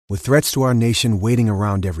With threats to our nation waiting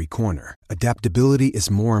around every corner, adaptability is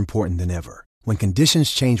more important than ever. When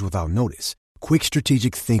conditions change without notice, quick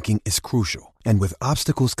strategic thinking is crucial. And with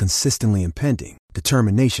obstacles consistently impending,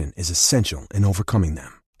 determination is essential in overcoming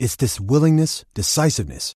them. It's this willingness,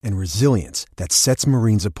 decisiveness, and resilience that sets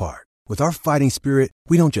Marines apart. With our fighting spirit,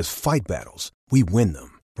 we don't just fight battles, we win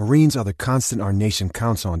them. Marines are the constant our nation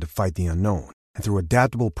counts on to fight the unknown. And through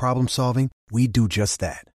adaptable problem solving, we do just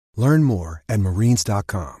that. Learn more at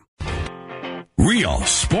marines.com. Real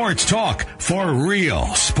sports talk for real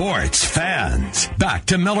sports fans. Back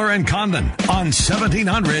to Miller and Condon on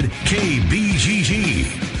 1700 KBGG.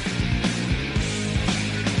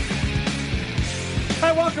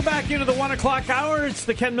 Hi, welcome back into the 1 o'clock hour. It's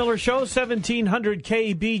the Ken Miller Show, 1700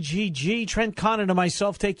 KBGG. Trent Condon and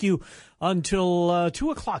myself take you until 2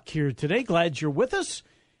 o'clock here today. Glad you're with us.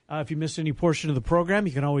 If you missed any portion of the program,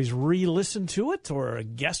 you can always re-listen to it, or a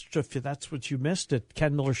guest if that's what you missed at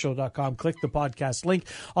kenmillershow.com. Click the podcast link.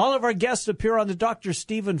 All of our guests appear on the Dr.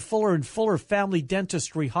 Stephen Fuller and Fuller Family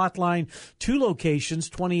Dentistry Hotline. 2 locations,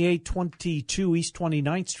 2822 East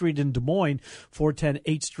 29th Street in Des Moines, 410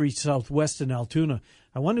 8th Street Southwest in Altoona.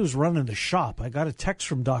 I wonder who's running the shop. I got a text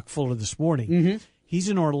from Doc Fuller this morning. Mm-hmm. He's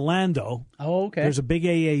in Orlando. Oh, okay. There's a big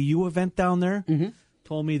AAU event down there. Mm-hmm.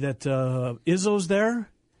 Told me that Izzo's there.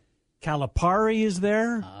 Calipari is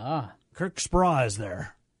there. Kirk Spraw is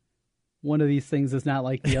there. One of these things is not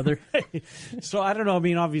like the other. So I don't know. I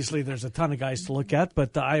mean, obviously there's a ton of guys to look at,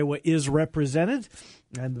 but Iowa is represented,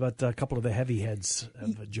 but a couple of the heavy heads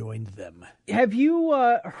have joined them. Have you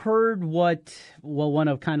heard one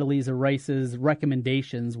of Condoleezza Rice's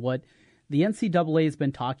recommendations, what the NCAA has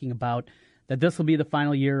been talking about, that this will be the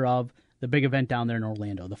final year of the big event down there in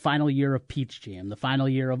Orlando, the final year of Peach Jam, the final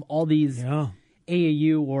year of all these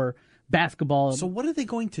AAU or basketball. So what are they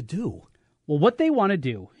going to do? Well, what they want to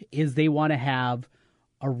do is they want to have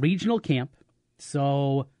a regional camp,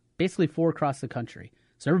 so basically 4 across the country.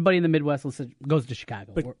 So everybody in the Midwest goes to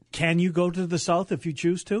Chicago. But can you go to the South if you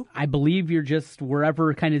choose to? I believe you're just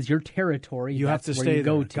wherever kind of is your territory. You have to stay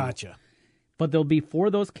there. Gotcha. But there'll be 4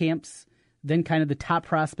 of those camps. Then kind of the top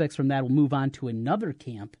prospects from that will move on to another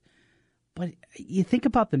camp. But you think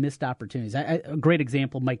about the missed opportunities. A great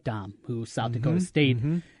example, Mike Dahm, who's South Dakota State,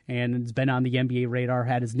 and has been on the NBA radar,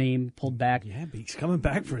 had his name pulled back. Yeah, but he's coming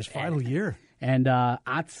back for his final year. And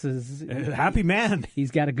Otz is a happy man. He's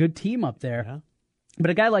got a good team up there. Yeah.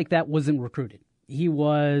 But a guy like that wasn't recruited. He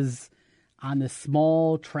was on this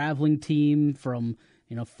small traveling team from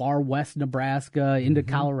far west Nebraska into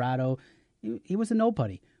Colorado. He was a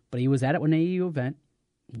nobody, but he was at an AAU event.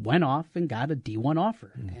 Went off and got a D1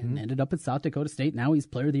 offer and ended up at South Dakota State. Now he's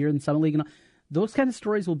Player of the Year in the Summit League. And those kind of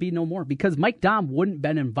stories will be no more because Mike Dahm wouldn't have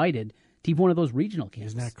been invited to one of those regional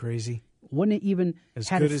camps. Isn't that crazy? Wouldn't even as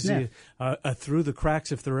had good a sniff. as through the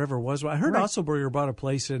cracks if there ever was. I heard Otzelberger bought a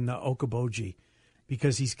place in Okoboji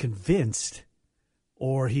because he's convinced,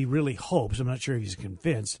 or he really hopes, I'm not sure if he's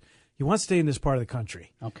convinced, he wants to stay in this part of the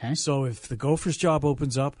country. Okay. So if the Gophers job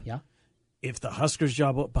opens up, yeah. If the Huskers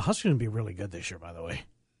job, the Huskers are going to be really good this year, by the way.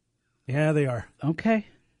 Yeah, they are. Okay.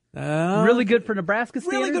 Really good for Nebraska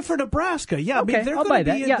standards? Really good for Nebraska. Yeah, okay. I mean, I'll buy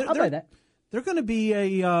that. I'll buy that. They're going to be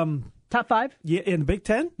a top 5? Yeah, in the Big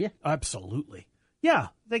Ten? Yeah. Absolutely. Yeah,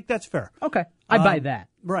 I think that's fair. Okay. I buy that.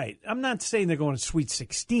 Right. I'm not saying they're going to Sweet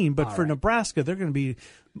 16, but for Nebraska, they're going to be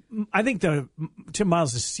I think the Tim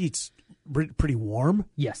Miles' seat's pretty warm.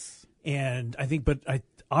 Yes. And I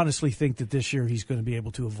honestly think that this year he's going to be able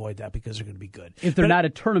to avoid that because they're going to be good. If they're not a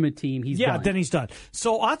tournament team, he's done. Then he's done.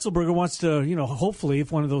 So Otzelberger wants to, hopefully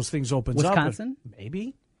if one of those things opens Wisconsin? up.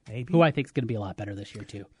 Maybe. Who I think is going to be a lot better this year,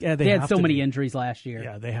 too. Yeah, they had so many injuries last year.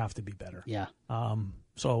 Yeah, they have to be better. Yeah.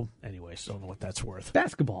 So, anyway, don't know what that's worth.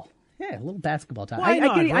 Basketball. Yeah, a little basketball talk. Why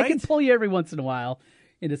not, I can pull you every once in a while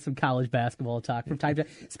into some college basketball talk from time to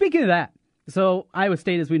time. Speaking of that, so Iowa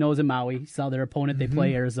State, as we know, is in Maui. Saw their opponent. They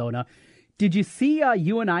play Arizona. Did you see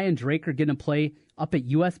UNI and Drake are going to play up at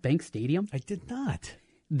U.S. Bank Stadium? I did not.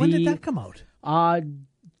 When did that come out?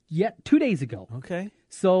 2 days ago. Okay.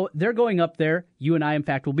 So they're going up there. UNI, in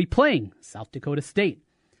fact, will be playing South Dakota State.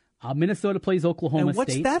 Minnesota plays Oklahoma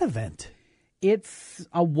State. And what's that event? It's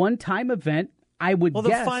a one-time event. I would guess.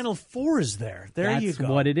 Well, the Final Four is there. You go. That's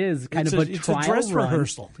what it is. It's a dress run.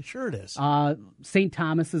 rehearsal. Sure it is. St.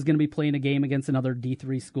 Thomas is going to be playing a game against another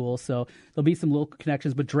D3 school, so there'll be some local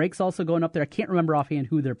connections. But Drake's also going up there. I can't remember offhand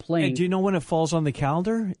who they're playing. And do you know when it falls on the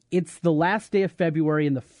calendar? It's the last day of February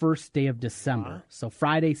and the first day of December. So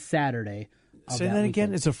Friday, Saturday. Say that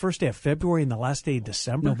again? It's the first day of February and the last day of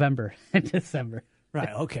December? November and December. Right,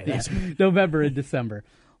 okay. Yeah. November and December.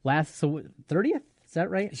 30th? Is that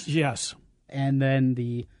right? Yes. And then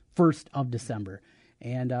the 1st of December.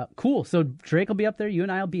 And cool. So Drake will be up there. You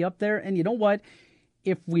and I will be up there. And you know what?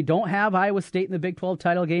 If we don't have Iowa State in the Big 12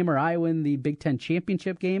 title game or Iowa in the Big 10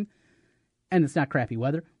 championship game, and it's not crappy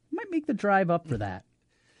weather, we might make the drive up for that.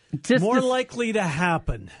 More likely to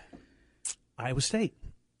happen. Iowa State.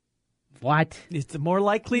 What? It's more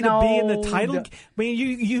likely to be in the title. I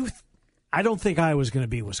mean, I don't think Iowa's going to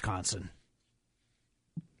be Wisconsin.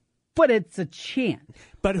 But it's a chance.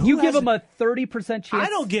 But you give them a 30% chance? I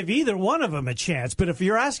don't give either one of them a chance. But if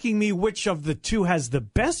you're asking me which of the two has the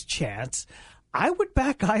best chance, I would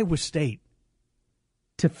back Iowa State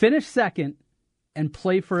to finish second and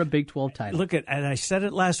play for a Big 12 title. And I said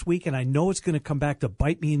it last week, and I know it's going to come back to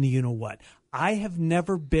bite me in the you-know-what. I have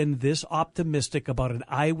never been this optimistic about an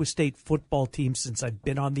Iowa State football team since I've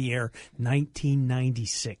been on the air,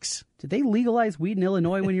 1996. Did they legalize weed in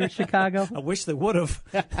Illinois when you were in Chicago? I wish they would have,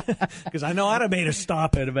 because I know I'd have made a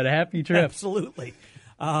stop. It would have been a happy trip. Absolutely.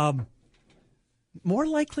 More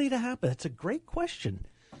likely to happen. That's a great question.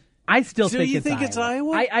 I still think you it's think Iowa. It's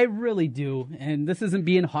Iowa? I really do. And this isn't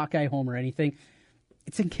being Hawkeye home or anything.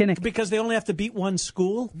 It's in Kinnick. Because they only have to beat one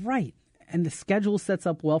school? Right. And the schedule sets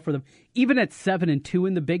up well for them. Even at 7-2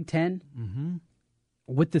 in the Big Ten,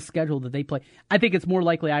 with the schedule that they play, I think it's more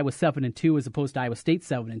likely Iowa 7-2 as opposed to Iowa State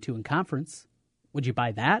 7-2 in conference. Would you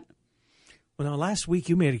buy that? Well, now, last week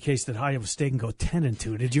you made a case that Iowa State can go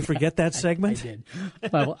 10-2. Did you forget that segment? I did.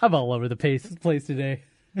 I'm all over the place today.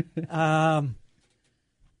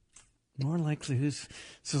 More likely,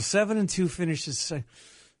 so 7-2 finishes.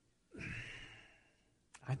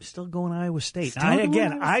 I'm still going Iowa State. I'm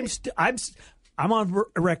on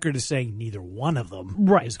record as saying neither one of them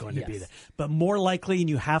is going to be there. But more likely, and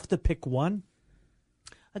you have to pick one,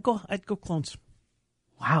 I'd go Clones.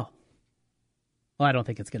 Wow. Well, I don't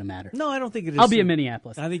think it's going to matter. No, I don't think it is. I'll be in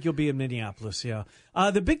Minneapolis. I think you'll be in Minneapolis, yeah.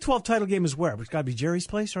 The Big 12 title game is where? It's got to be Jerry's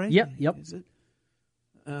place, right? Yep. Is it?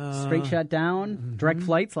 Straight shot down, direct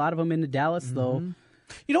flights, a lot of them into Dallas, though.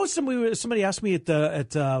 You know what? Somebody asked me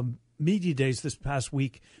at Media Days this past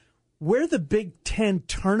week where the Big Ten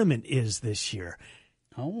tournament is this year.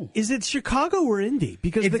 Oh. Is it Chicago or Indy?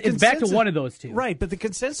 Because it's back to one of those two. Right, but the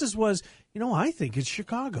consensus was, I think it's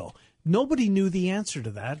Chicago. Nobody knew the answer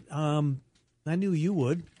to that. I knew you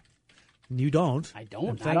would. You don't. I don't.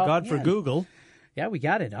 And thank God for Google. Yeah, we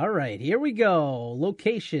got it. All right, here we go.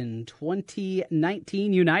 Location,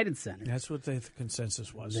 2019 United Center. That's what the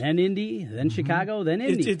consensus was. Then Indy, then Chicago, then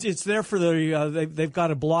Indy. It's there for they've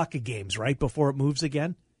got a block of games, right, before it moves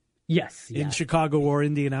again? Yes. In Chicago or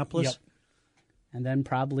Indianapolis? Yep. And then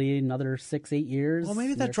probably another 6-8 years. Well,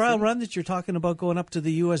 maybe that trial run that you're talking about going up to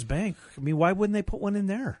the U.S. Bank. I mean, why wouldn't they put one in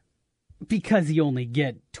there? Because you only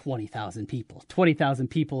get 20,000 people. 20,000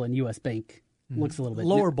 people in U.S. Bank looks a little bit...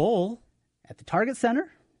 Lower bowl. At the Target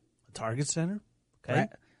Center? Target Center? Okay. Right.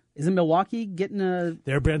 Isn't Milwaukee getting a...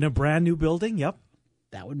 They're in a brand new building, yep.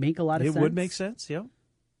 That would make a lot of sense. It would make sense, yep.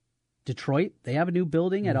 Detroit, they have a new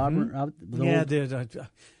building at Auburn.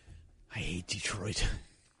 I hate Detroit.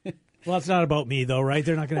 Well, it's not about me, though, right?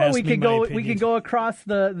 They're not going to ask me my opinion. We could go across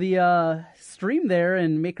the stream there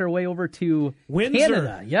and make our way over to Windsor.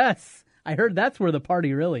 Canada. Yes. I heard that's where the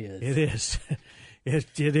party really is. It is.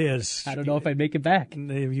 It is. I don't know if I'd make it back.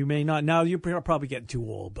 You may not. Now, you're probably getting too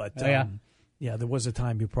old, but yeah, there was a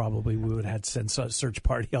time we would have had send a search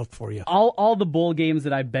party out for you. All the bowl games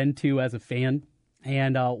that I've been to as a fan,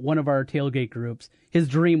 and one of our tailgate groups, his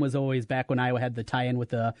dream was always back when Iowa had the tie-in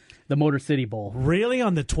with the Motor City Bowl. Really?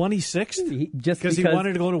 On the 26th? Just because he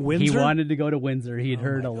wanted to go to Windsor? He wanted to go to Windsor. He'd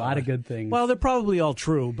heard a lot of good things. Well, they're probably all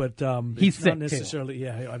true, but he's sick, not necessarily. too.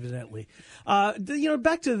 Yeah, evidently.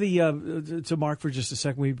 Back to to Mark for just a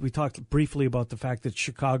second. We talked briefly about the fact that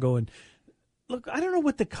Chicago and look, I don't know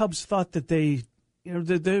what the Cubs thought that they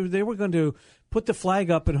were going to put the flag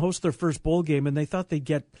up and host their first bowl game, and they thought they'd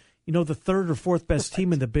get the third or fourth best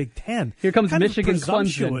team in the Big Ten. Here comes kind Michigan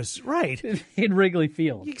Clemson. Right. In Wrigley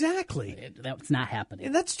Field. Exactly. That's not happening.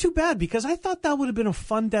 And that's too bad because I thought that would have been a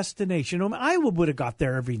fun destination. Iowa would have got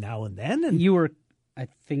there every now and then. And you were, I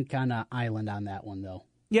think, on an island on that one, though.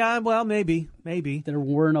 Yeah, well, maybe. There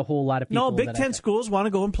weren't a whole lot of people. No, Big Ten schools want to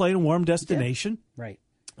go and play in a warm destination. Yeah. Right.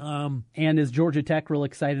 And is Georgia Tech real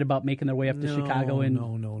excited about making their way up to Chicago in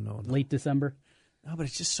late December? No, but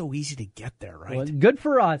it's just so easy to get there, right? Well, good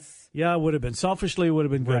for us. Yeah, it would have been. Selfishly, it would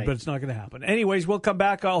have been good, but it's not going to happen. Anyways, we'll come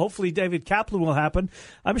back. Hopefully, David Kaplan will happen.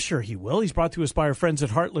 I'm sure he will. He's brought to us by our friends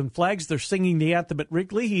at Heartland Flags. They're singing the anthem at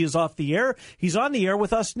Wrigley. He is off the air. He's on the air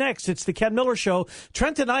with us next. It's the Ken Miller Show.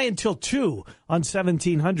 Trent and I until 2 on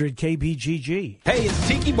 1700 KBGG. Hey, it's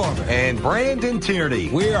Tiki Barber and Brandon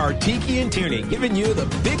Tierney. We are Tiki and Tierney, giving you the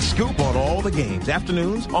big scoop on all the games.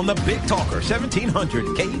 Afternoons on the Big Talker, 1700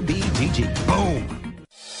 KBGG. Boom.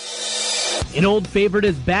 An old favorite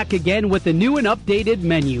is back again with a new and updated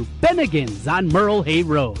menu, Bennigan's on Merle Hay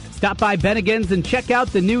Road. Stop by Bennigan's and check out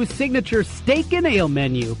the new signature steak and ale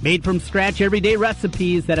menu, made from scratch everyday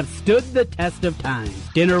recipes that have stood the test of time.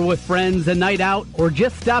 Dinner with friends, a night out, or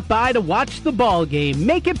just stop by to watch the ball game.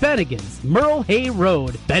 Make it Bennigan's, Merle Hay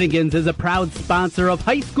Road. Bennigan's is a proud sponsor of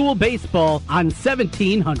high school baseball on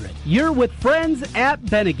 1700. You're with friends at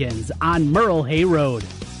Bennigan's on Merle Hay Road.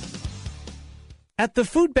 At the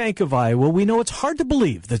Food Bank of Iowa, we know it's hard to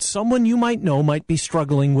believe that someone you might know might be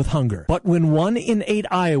struggling with hunger. But when 1 in 8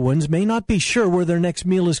 Iowans may not be sure where their next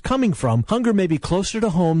meal is coming from, hunger may be closer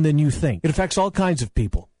to home than you think. It affects all kinds of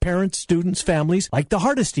people. Parents, students, families, like the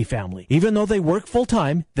Hardesty family. Even though they work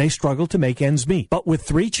full-time, they struggle to make ends meet. But with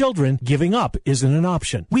 3 children, giving up isn't an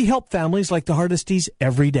option. We help families like the Hardesties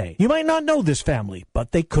every day. You might not know this family,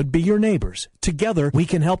 but they could be your neighbors. Together, we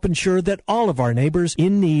can help ensure that all of our neighbors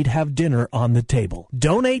in need have dinner on the table.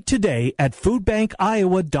 Donate today at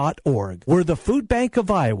foodbankiowa.org. We're the Food Bank of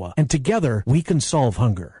Iowa, and together we can solve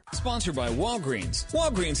hunger. Sponsored by Walgreens.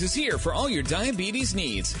 Walgreens is here for all your diabetes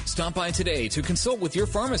needs. Stop by today to consult with your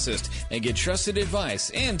pharmacist and get trusted advice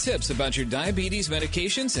and tips about your diabetes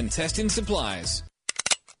medications and testing supplies.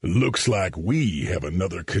 Looks like we have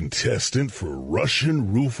another contestant for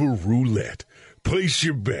Russian Roofer Roulette. Place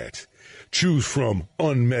your bet. Choose from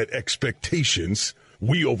unmet expectations,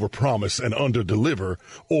 we overpromise and underdeliver,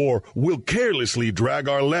 or we'll carelessly drag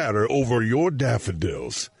our ladder over your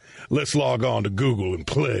daffodils. Let's log on to Google and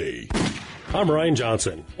play. I'm Ryan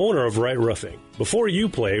Johnson, owner of Wright Roofing. Before you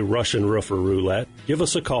play Russian Roofer Roulette, give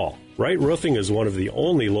us a call. Wright Roofing is one of the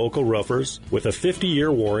only local roofers with a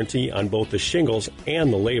 50-year warranty on both the shingles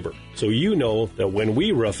and the labor. So you know that when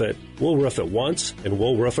we roof it, we'll roof it once and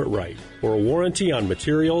we'll roof it right. For a warranty on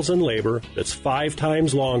materials and labor that's 5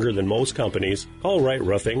 times longer than most companies, call Wright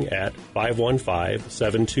Roofing at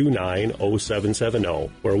 515-729-0770,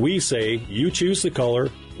 where we say you choose the color,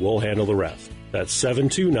 we'll handle the rest. That's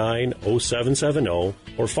 729-0770,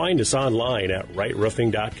 or find us online at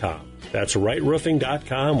wrightroofing.com. That's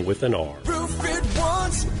wrightroofing.com with an R. Roof it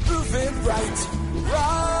once, roof it right.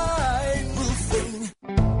 Right Roofing.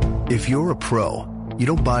 If you're a pro, you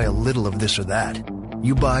don't buy a little of this or that.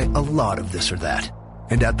 You buy a lot of this or that.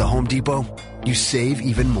 And at the Home Depot, you save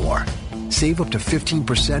even more. Save up to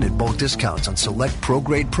 15% in bulk discounts on select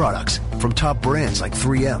pro-grade products from top brands like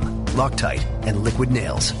 3M, Loctite, and Liquid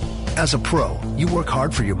Nails. As a pro, you work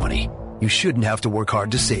hard for your money. You shouldn't have to work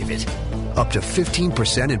hard to save it. Up to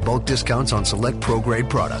 15% in bulk discounts on select pro-grade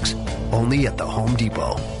products. Only at the Home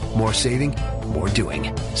Depot. More saving, more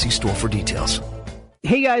doing. See store for details.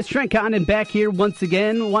 Hey guys, Trent Condon back here once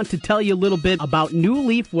again. Want to tell you a little bit about New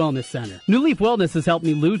Leaf Wellness Center. New Leaf Wellness has helped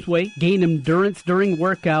me lose weight, gain endurance during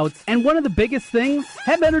workouts, and one of the biggest things,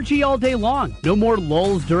 have energy all day long. No more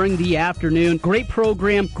lulls during the afternoon. Great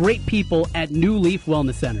program, great people at New Leaf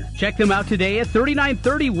Wellness Center. Check them out today at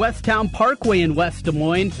 3930 Westtown Parkway in West Des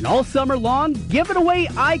Moines. And all summer long, giving away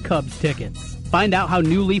iCubs tickets. Find out how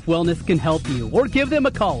New Leaf Wellness can help you, or give them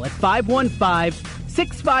a call at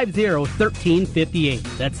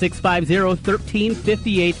 515-650-1358. That's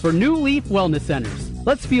 650-1358 for New Leaf Wellness Centers.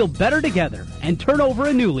 Let's feel better together and turn over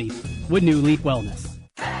a new leaf with New Leaf Wellness.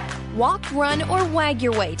 Walk, run, or wag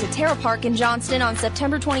your way to Terra Park in Johnston on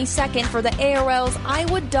September 22nd for the ARL's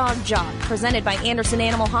Iowa Dog Jog, presented by Anderson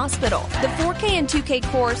Animal Hospital. The 4K and 2K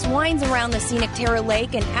course winds around the scenic Terra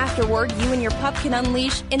Lake, and afterward, you and your pup can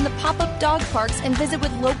unleash in the pop-up dog parks and visit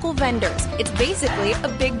with local vendors. It's basically a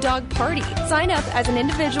big dog party. Sign up as an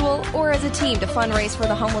individual or as a team to fundraise for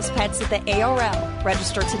the homeless pets at the ARL.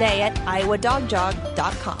 Register today at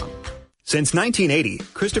iowadogjog.com. Since 1980,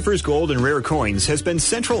 Christopher's Gold and Rare Coins has been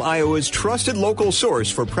Central Iowa's trusted local source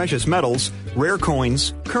for precious metals, rare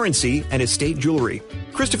coins, currency, and estate jewelry.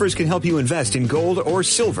 Christopher's can help you invest in gold or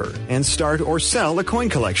silver and start or sell a coin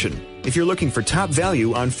collection. If you're looking for top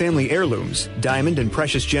value on family heirlooms, diamond and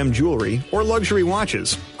precious gem jewelry, or luxury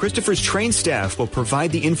watches, Christopher's trained staff will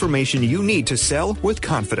provide the information you need to sell with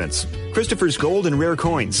confidence. Christopher's Gold and Rare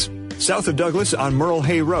Coins, south of Douglas on Merle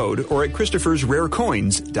Hay Road, or at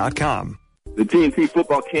Christopher'sRareCoins.com. The TNT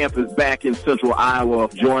football camp is back in Central Iowa.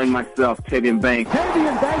 Join myself, Tavian Banks.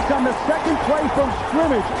 Tavian Banks on the second play from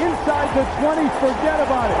scrimmage. Inside the 20, forget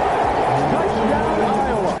about it. Touchdown,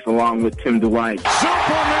 Iowa. Along with Tim Dwight.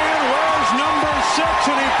 Superman wears number 6,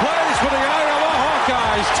 and he plays for the Iowa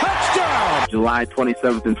Hawkeyes. Touchdown! July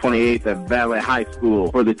 27th and 28th at Valley High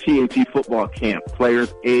School for the TNT football camp.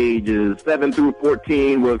 Players ages 7 through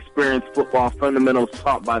 14 will experience football fundamentals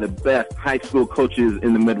taught by the best high school coaches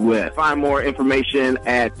in the Midwest. Find more information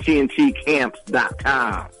at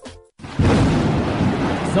tntcamps.com.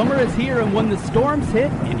 Summer is here, and when the storms hit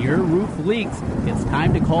and your roof leaks, it's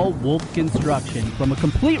time to call Wolf Construction. From a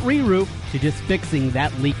complete re-roof to just fixing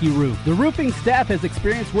that leaky roof. The roofing staff has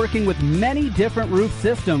experience working with many different roof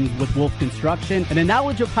systems with Wolf Construction and a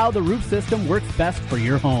knowledge of how the roof system works best for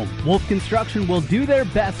your home. Wolf Construction will do their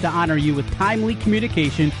best to honor you with timely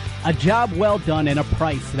communication, a job well done, and a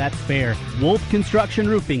price that's fair. Wolf Construction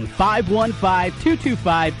Roofing,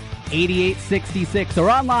 515-225-8866 or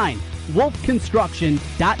online,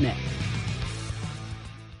 wolfconstruction.net.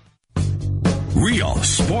 Real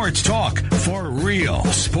sports talk for real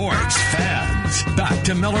sports fans. Back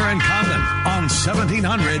to Miller and Condon on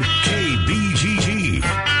 1700 KBGG.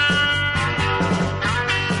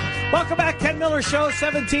 Welcome back, Ken Miller Show,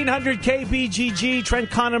 1700 KBGG. Trent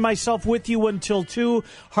Condon and myself with you until 2.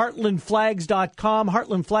 HeartlandFlags.com.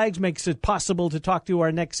 Heartland Flags makes it possible to talk to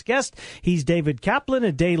our next guest. He's David Kaplan,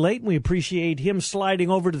 a day late, and we appreciate him sliding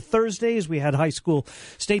over to Thursdays. We had high school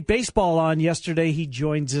state baseball on yesterday. He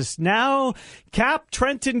joins us now. Cap,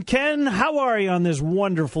 Trent, and Ken, how are you on this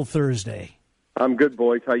wonderful Thursday? I'm good,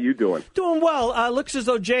 boys. How you doing? Doing well. Looks as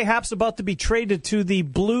though Jay Happ's about to be traded to the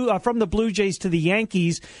from the Blue Jays to the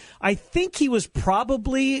Yankees. I think he was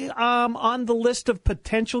probably on the list of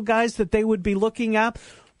potential guys that they would be looking at.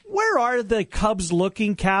 Where are the Cubs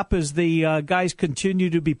looking, Cap, as the guys continue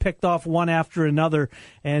to be picked off one after another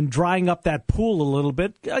and drying up that pool a little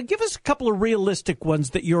bit? Give us a couple of realistic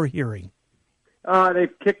ones that you're hearing.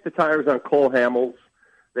 They've kicked the tires on Cole Hamels.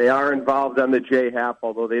 They are involved on the J-Happ,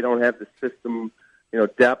 although they don't have the system,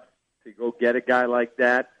 depth to go get a guy like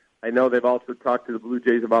that. I know they've also talked to the Blue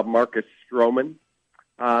Jays about Marcus Stroman.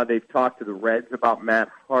 They've talked to the Reds about Matt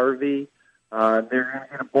Harvey. They're going to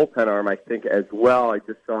get a bullpen arm, I think, as well. I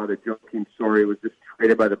just saw that Joakim Soria was just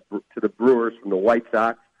traded to the Brewers from the White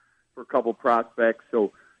Sox for a couple prospects.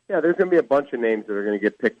 So, yeah, there's going to be a bunch of names that are going to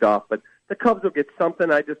get picked off. But the Cubs will get something.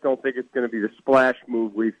 I just don't think it's going to be the splash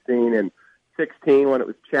move we've seen in 16 when it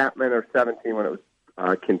was Chapman or 17 when it was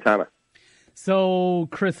Quintana. So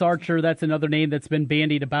Chris Archer, that's another name that's been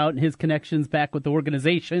bandied about, and his connections back with the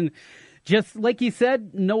organization. Just like you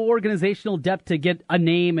said, no organizational depth to get a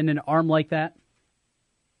name and an arm like that?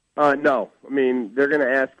 No. I mean, they're going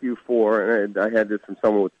to ask you for, and I had this from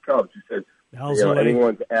someone with the Cubs who said,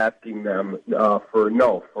 anyone's asking them for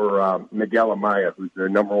Miguel Amaya, who's their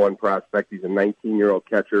number one prospect. He's a 19-year-old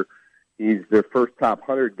catcher. He's their first top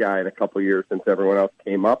 100 guy in a couple of years since everyone else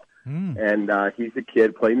came up. And he's a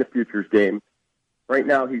kid playing the futures game. Right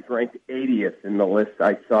now he's ranked 80th in the list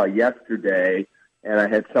I saw yesterday, and I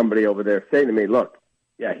had somebody over there say to me, look,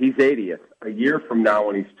 yeah, he's 80th. A year from now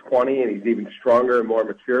when he's 20 and he's even stronger and more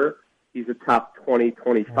mature, he's a top 20,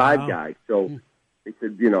 25 guy. So they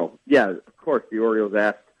said, yeah, of course the Orioles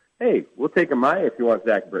asked, hey, we'll take Amaya if you want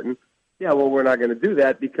Zach Britton. Yeah, well, we're not going to do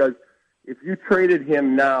that because if you traded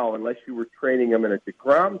him now, unless you were trading him in a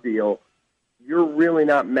DeGrom deal, you're really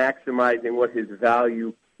not maximizing what his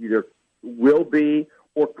value either will be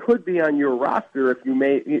or could be on your roster if you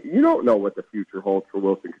don't know what the future holds for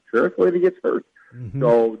Wilson Contreras. What if he gets hurt?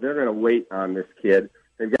 So they're going to wait on this kid.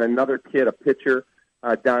 They've got another kid, a pitcher,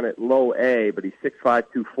 down at low A, but he's 6'5",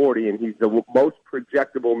 240, and he's the most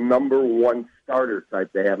projectable number one starter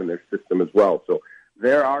type they have in their system as well. So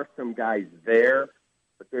there are some guys there,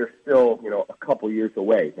 but they're still, a couple years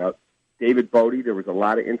away. Now, David Bodie, there was a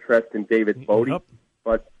lot of interest in David Bodie.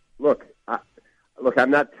 But look,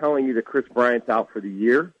 I'm not telling you that Chris Bryant's out for the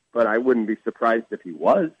year, but I wouldn't be surprised if he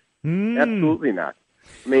was. Absolutely not.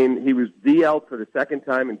 I mean, he was DL for the second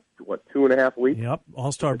time in, 2.5 weeks? Yep,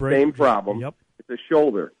 All-Star break. Same problem. Yep. It's a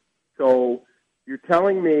shoulder. So you're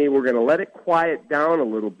telling me we're going to let it quiet down a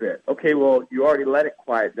little bit. Okay, well, you already let it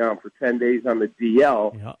quiet down for 10 days on the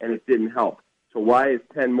DL, and it didn't help. So why is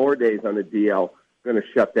 10 more days on the DL going to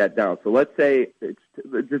shut that down? So let's say,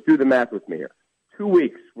 just do the math with me here. 2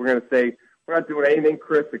 weeks, we're going to say, we're not doing anything,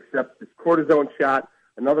 Chris, except this cortisone shot,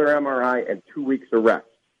 another MRI, and 2 weeks of rest.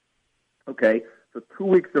 Okay, so 2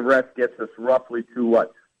 weeks of rest gets us roughly to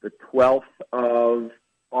what? The 12th of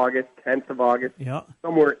August, 10th of August?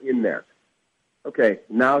 Somewhere in there. Okay,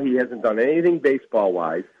 now he hasn't done anything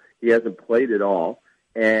baseball-wise. He hasn't played at all.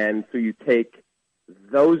 And so you take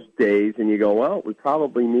those days and you go, well, we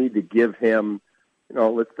probably need to give him,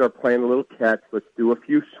 let's start playing a little catch. Let's do a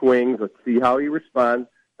few swings. Let's see how he responds.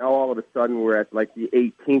 Now all of a sudden we're at like the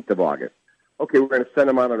 18th of August. Okay, we're going to send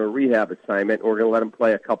him out on a rehab assignment, and we're going to let him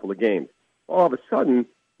play a couple of games. All of a sudden,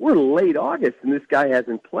 we're late August, and this guy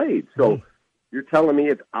hasn't played. So you're telling me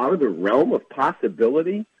it's out of the realm of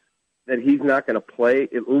possibility that he's not going to play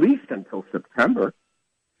at least until September?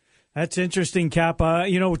 That's interesting, Cap.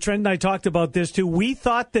 Trent and I talked about this too. We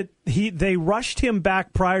thought that they rushed him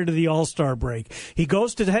back prior to the All-Star break. He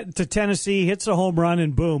goes to Tennessee, hits a home run,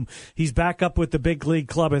 and boom, he's back up with the big league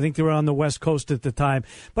club. I think they were on the West Coast at the time.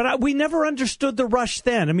 But we never understood the rush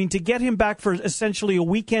then. I mean, to get him back for essentially a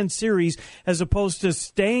weekend series as opposed to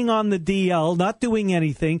staying on the DL, not doing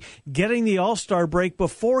anything, getting the All-Star break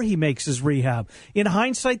before he makes his rehab. In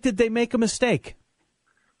hindsight, did they make a mistake?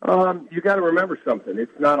 You got to remember something.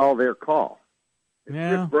 It's not all their call. If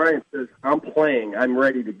Chris Bryant says, I'm playing, I'm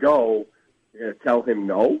ready to go, you're going to tell him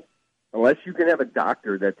no? Unless you can have a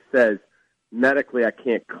doctor that says, medically, I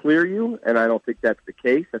can't clear you, and I don't think that's the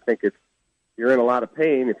case. I think if you're in a lot of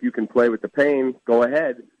pain, if you can play with the pain, go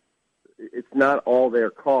ahead. It's not all their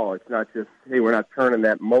call. It's not just, hey, we're not turning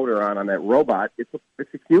that motor on that robot. It's a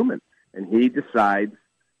human, and he decides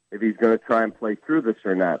if he's going to try and play through this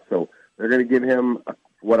or not. So they're going to give him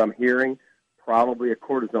what I'm hearing, probably a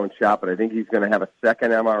cortisone shot, but I think he's going to have a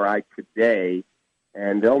second MRI today,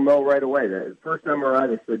 and they'll know right away. The first MRI,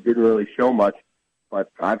 they said, didn't really show much,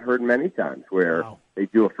 but I've heard many times where they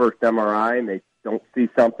do a first MRI and they don't see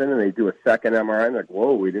something, and they do a second MRI, and they're like,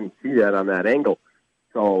 whoa, we didn't see that on that angle.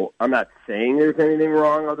 So I'm not saying there's anything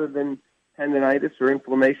wrong other than tendinitis or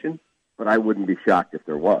inflammation, but I wouldn't be shocked if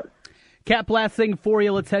there was. Cap, last thing for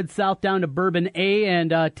you, let's head south down to Bourbon A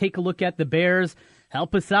and take a look at the Bears.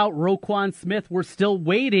 Help us out, Roquan Smith. We're still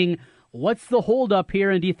waiting. What's the holdup here,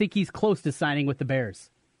 and do you think he's close to signing with the Bears?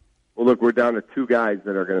 Well, look, we're down to two guys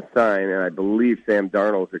that are going to sign, and I believe Sam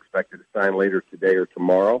Darnold is expected to sign later today or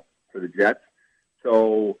tomorrow for the Jets.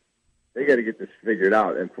 So they got to get this figured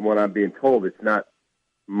out. And from what I'm being told, it's not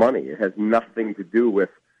money. It has nothing to do with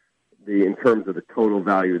in terms of the total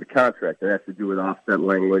value of the contract. It has to do with offset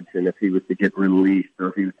language, and if he was to get released, or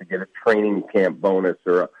if he was to get a training camp bonus,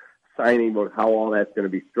 or a signing about how all that's going to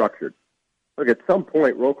be structured. Look, at some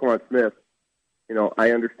point, Roquan Smith,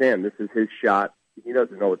 I understand this is his shot. He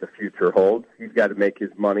doesn't know what the future holds. He's got to make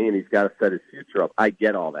his money, and he's got to set his future up. I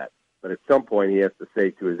get all that. But at some point, he has to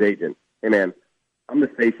say to his agent, hey, man, I'm the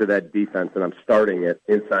face of that defense, and I'm starting at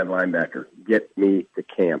inside linebacker. Get me to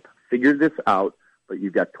camp. Figure this out, but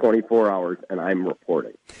you've got 24 hours, and I'm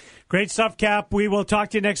reporting. Great stuff, Cap. We will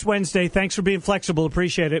talk to you next Wednesday. Thanks for being flexible.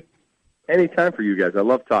 Appreciate it. Anytime for you guys. I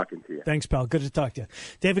love talking to you. Thanks, pal. Good to talk to you.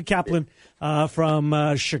 David Kaplan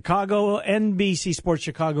from Chicago, NBC Sports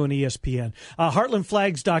Chicago and ESPN.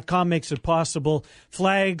 HeartlandFlags.com makes it possible.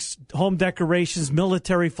 Flags, home decorations,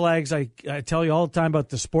 military flags. I tell you all the time about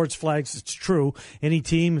the sports flags. It's true. Any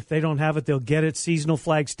team, if they don't have it, they'll get it. Seasonal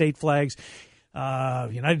flags, state flags.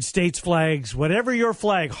 United States flags, whatever your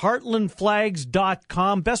flag,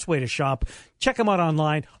 heartlandflags.com. Best way to shop. Check them out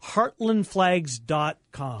online,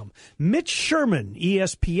 heartlandflags.com. Mitch Sherman,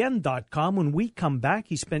 ESPN.com. When we come back,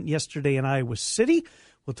 he spent yesterday in Iowa City.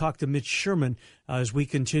 We'll talk to Mitch Sherman as we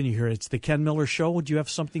continue here. It's the Ken Miller Show. Would you have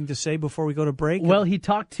something to say before we go to break? Well, he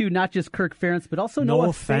talked to not just Kirk Ferentz, but also Noah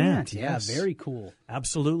Fant. Yes. Yeah, very cool.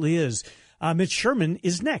 Absolutely is. Mitch Sherman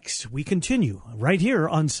is next. We continue right here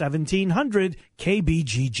on 1700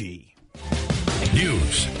 KBGG.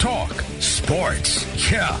 News, talk, sports.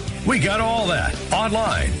 Yeah, we got all that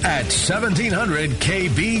online at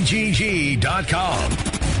 1700KBGG.com.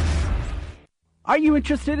 Are you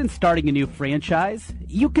interested in starting a new franchise?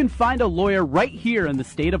 You can find a lawyer right here in the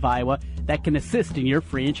state of Iowa that can assist in your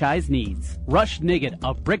franchise needs. Rush Niggett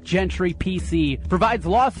of Brick Gentry PC provides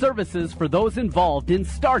law services for those involved in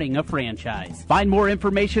starting a franchise. Find more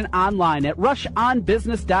information online at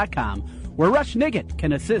rushonbusiness.com, where Rush Niggett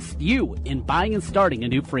can assist you in buying and starting a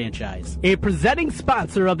new franchise. A presenting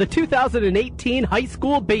sponsor of the 2018 high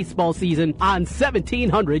school baseball season on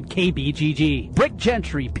 1700 KBGG. Brick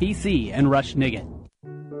Gentry PC and Rush Niggett.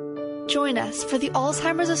 Join us for the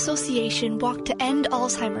Alzheimer's Association Walk to End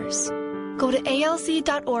Alzheimer's. Go to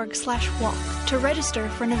alz.org/walk to register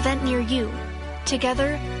for an event near you.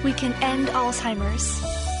 Together, we can end Alzheimer's.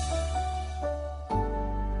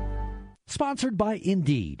 Sponsored by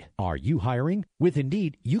Indeed. Are you hiring? With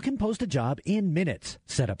Indeed, you can post a job in minutes,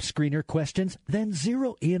 set up screener questions, then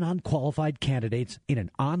zero in on qualified candidates in an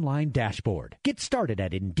online dashboard. Get started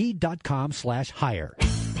at Indeed.com/hire.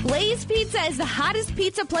 Blaze Pizza is the hottest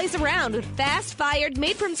pizza place around with fast-fired,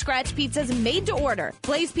 made-from-scratch pizzas made to order.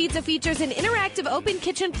 Blaze Pizza features an interactive open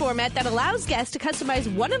kitchen format that allows guests to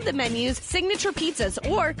customize one of the menu's signature pizzas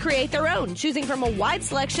or create their own, choosing from a wide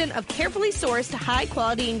selection of carefully sourced,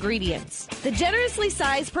 high-quality ingredients. The generously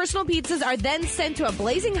sized personal pizzas are then sent to a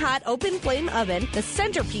blazing hot open flame oven, the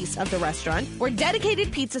centerpiece of the restaurant, where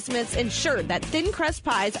dedicated pizza smiths ensure that thin crust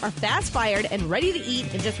pies are fast-fired and ready to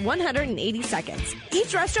eat in just 180 seconds.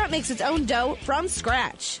 Each restaurant restaurant makes its own dough from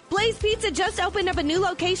scratch. Blaze Pizza just opened up a new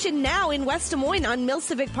location now in West Des Moines on Mill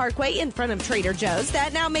Civic Parkway in front of Trader Joe's.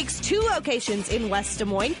 That now makes 2 locations in West Des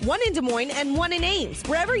Moines, one in Des Moines and one in Ames.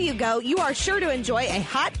 Wherever you go, you are sure to enjoy a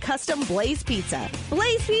hot custom Blaze Pizza.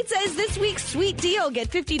 Blaze Pizza is this week's sweet deal. Get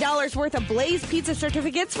 $50 worth of Blaze Pizza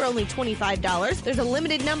certificates for only $25. There's a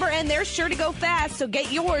limited number and they're sure to go fast, so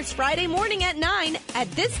get yours Friday morning at 9 at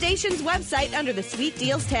this station's website under the Sweet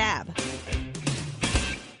Deals tab.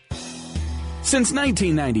 Since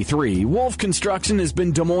 1993, Wolf Construction has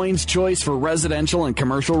been Des Moines' choice for residential and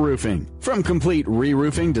commercial roofing. From complete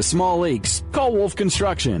re-roofing to small leaks, call Wolf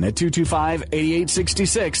Construction at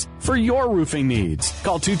 225-8866 for your roofing needs.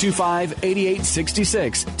 Call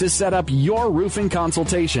 225-8866 to set up your roofing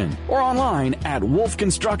consultation or online at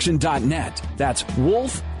wolfconstruction.net. That's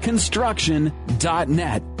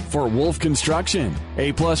wolfconstruction.net for Wolf Construction.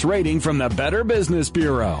 A+ rating from the Better Business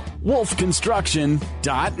Bureau.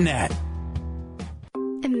 wolfconstruction.net.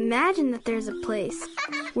 Imagine that there's a place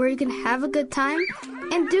where you can have a good time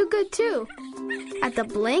and do good too. At the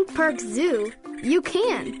Blank Park Zoo, you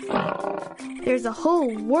can. There's a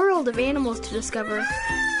whole world of animals to discover,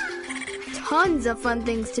 tons of fun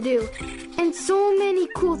things to do, and so many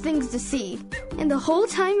cool things to see. And the whole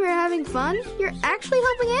time you're having fun, you're actually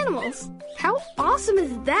helping animals. How awesome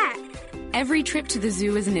is that? Every trip to the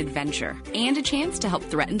zoo is an adventure and a chance to help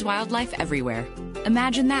threatened wildlife everywhere.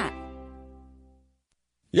 Imagine that.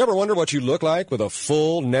 You ever wonder what you look like with a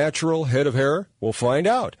full, natural head of hair? Well, find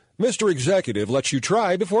out. Mr. Executive lets you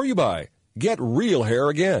try before you buy. Get real hair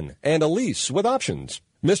again and a lease with options.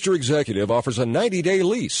 Mr. Executive offers a 90-day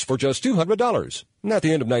lease for just $200. And at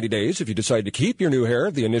the end of 90 days, if you decide to keep your new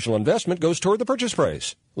hair, the initial investment goes toward the purchase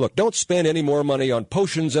price. Look, don't spend any more money on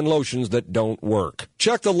potions and lotions that don't work.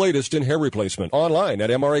 Check the latest in hair replacement online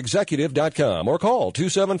at mrexecutive.com or call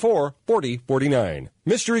 274-4049.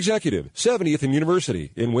 Mr. Executive, 70th and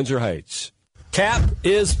University in Windsor Heights. Cap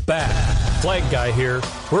is back. Flag Guy here.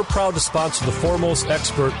 We're proud to sponsor the foremost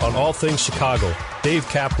expert on all things Chicago, Dave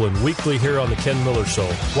Kaplan, weekly here on the Ken Miller Show.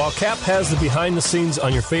 While Cap has the behind-the-scenes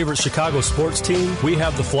on your favorite Chicago sports team, we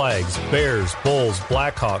have the flags, Bears, Bulls,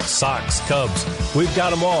 Blackhawks, Sox, Cubs. We've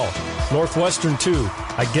got them all. Northwestern, too.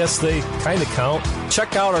 I guess they kind of count.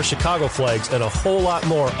 Check out our Chicago flags and a whole lot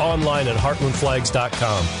more online at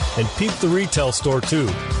heartlandflags.com. And peep the retail store, too.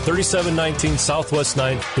 3719 Southwest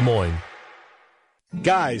 9th, Des Moines.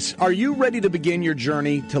 Guys, are you ready to begin your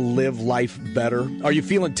journey to live life better? Are you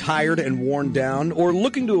feeling tired and worn down, or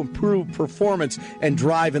looking to improve performance and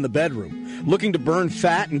drive in the bedroom? Looking to burn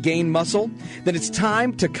fat and gain muscle? Then it's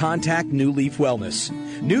time to contact New Leaf Wellness.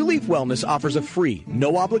 New Leaf Wellness offers a free,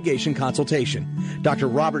 no-obligation consultation. Dr.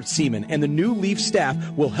 Robert Seaman and the New Leaf staff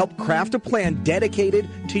will help craft a plan dedicated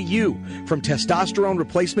to you. From testosterone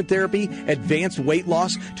replacement therapy, advanced weight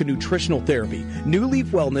loss, to nutritional therapy, New Leaf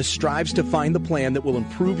Wellness strives to find the plan that will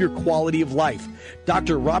improve your quality of life.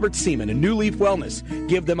 Dr. Robert Seaman and New Leaf Wellness.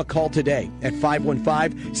 Give them a call today at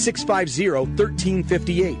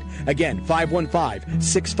 515-650-1358. Again,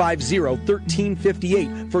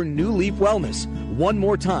 515-650-1358 for New Leaf Wellness. One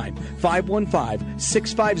more time,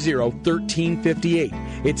 515-650-1358.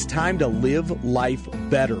 It's time to live life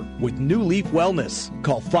better with New Leaf Wellness.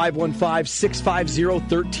 Call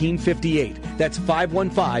 515-650-1358. That's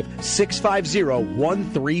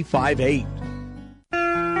 515-650-1358.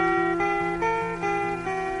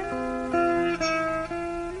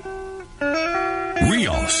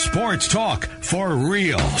 Real sports talk for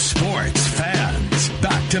real sports fans.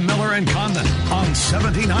 Back to Miller and Condon on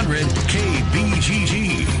 1700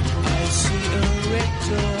 KBGG.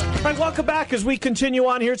 All right, welcome back as we continue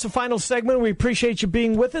on here. It's the final segment. We appreciate you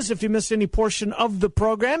being with us. If you missed any portion of the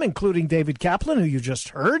program, including David Kaplan, who you just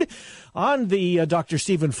heard, on the Dr.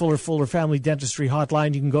 Stephen Fuller Family Dentistry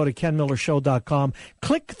Hotline, you can go to KenMillerShow.com.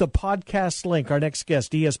 Click the podcast link. Our next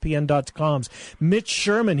guest, ESPN.com's Mitch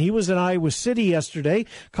Sherman. He was in Iowa City yesterday,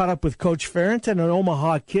 caught up with Coach Ferentz and an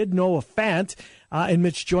Omaha kid, Noah Fant. And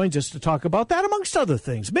Mitch joins us to talk about that, amongst other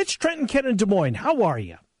things. Mitch, Trenton, Ken, and Des Moines, how are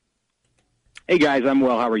you? Hey, guys, I'm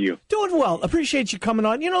well. How are you? Doing well. Appreciate you coming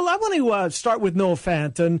on. I want to start with Noah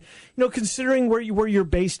Fant. And, considering where you're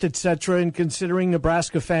based, et cetera, and considering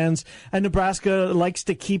Nebraska fans, and Nebraska likes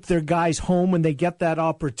to keep their guys home when they get that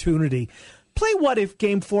opportunity. Play what-if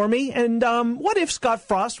game for me. And what if Scott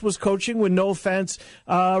Frost was coaching when Noah Fant's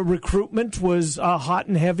recruitment was hot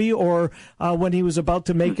and heavy, or when he was about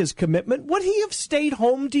to make his commitment? Would he have stayed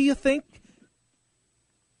home, do you think?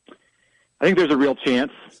 I think there's a real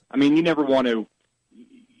chance. I mean, you never want to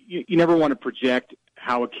project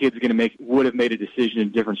how a kid's would have made a decision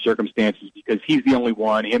in different circumstances, because he's the only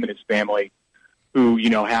one, him and his family, who,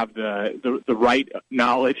 have the right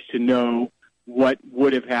knowledge to know what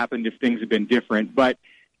would have happened if things had been different. But,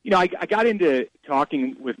 I got into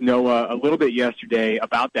talking with Noah a little bit yesterday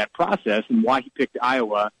about that process and why he picked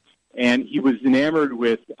Iowa. And he was enamored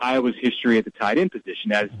with Iowa's history at the tight end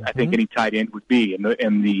position, as I think any tight end would be, and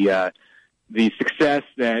the success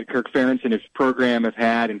that Kirk Ferentz and his program have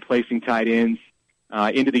had in placing tight ends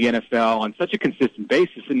into the NFL on such a consistent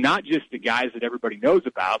basis, and not just the guys that everybody knows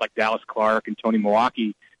about, like Dallas Clark and Tony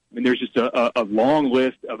Milwaukee. I mean, there's just a long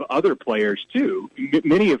list of other players, too,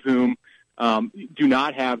 many of whom do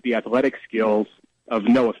not have the athletic skills of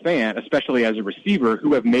Noah Fant, especially as a receiver,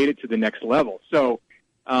 who have made it to the next level. So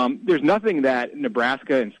there's nothing that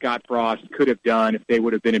Nebraska and Scott Frost could have done if they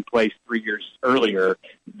would have been in place 3 years earlier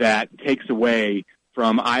that takes away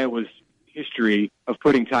from Iowa's history of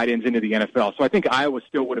putting tight ends into the NFL. So I think Iowa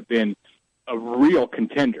still would have been a real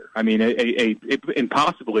contender. I mean, and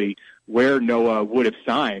possibly where Noah would have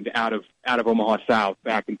signed out of Omaha South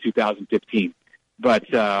back in 2015. But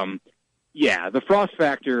the Frost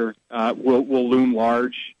factor will loom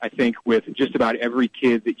large, I think, with just about every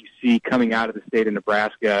kid that you see coming out of the state of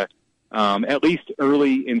Nebraska, at least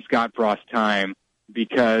early in Scott Frost's time,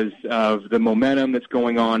 because of the momentum that's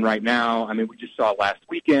going on right now. I mean, we just saw last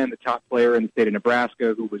weekend the top player in the state of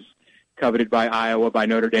Nebraska, who was coveted by Iowa, by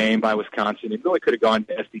Notre Dame, by Wisconsin. It really could have gone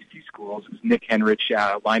to SEC schools. It was Nick Henrich,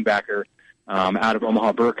 linebacker out of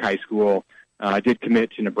Omaha Burke High School, did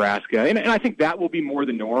commit to Nebraska. And I think that will be more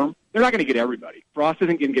the norm. They're not going to get everybody. Frost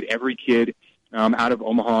isn't going to get every kid out of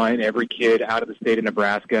Omaha and every kid out of the state of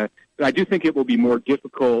Nebraska. But I do think it will be more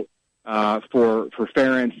difficult for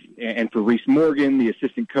Ferentz and for Reese Morgan, the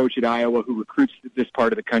assistant coach at Iowa, who recruits this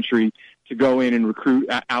part of the country, to go in and recruit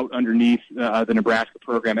out underneath the Nebraska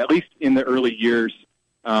program, at least in the early years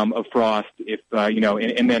of Frost. If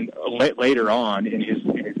and then later on in his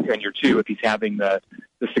tenure too, if he's having the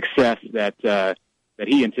success that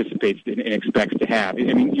he anticipates and expects to have.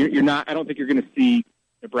 I mean, you're not. I don't think you're going to see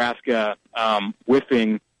Nebraska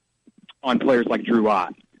whiffing on players like Drew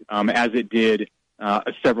Ott, as it did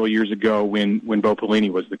several years ago when Bo Pelini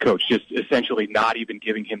was the coach, just essentially not even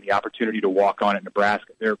giving him the opportunity to walk on at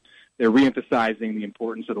Nebraska. They're reemphasizing the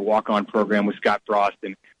importance of the walk-on program with Scott Frost,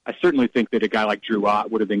 and I certainly think that a guy like Drew Ott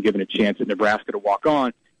would have been given a chance at Nebraska to walk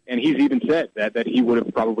on, and he's even said that he would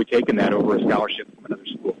have probably taken that over a scholarship from another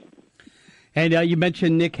school. And you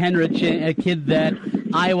mentioned Nick Henrich, a kid that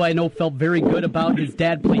Iowa, I know, felt very good about. His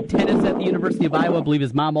dad played tennis at the University of Iowa. I believe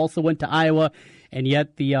his mom also went to Iowa. And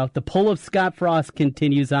yet the pull of Scott Frost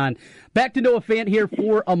continues on. Back to Noah Fant here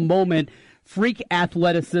for a moment. Freak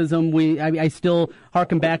athleticism. I still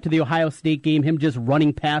harken back to the Ohio State game, him just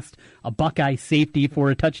running past a Buckeye safety for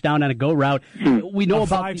a touchdown on a go route. We know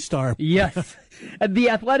about 5-star. Yes. The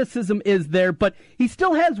athleticism is there, but he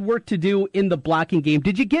still has work to do in the blocking game.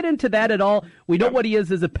 Did you get into that at all? We know what he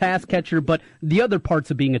is as a pass catcher, but the other parts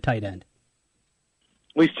of being a tight end.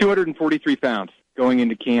 Well, he's 243 pounds going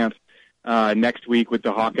into camp next week with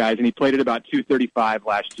the Hawkeyes, and he played at about 235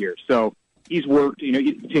 last year. So he's worked,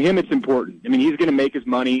 to him it's important. I mean, he's going to make his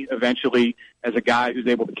money eventually as a guy who's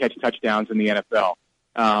able to catch touchdowns in the NFL.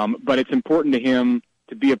 But it's important to him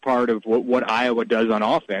to be a part of what Iowa does on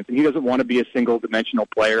offense, and he doesn't want to be a single-dimensional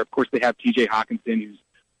player. Of course, they have T.J. Hawkinson,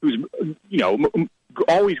 who's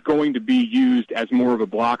always going to be used as more of a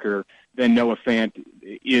blocker than Noah Fant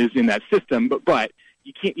is in that system. But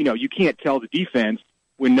you can't tell the defense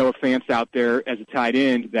when Noah Fant's out there as a tight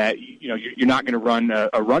end that you're not going to run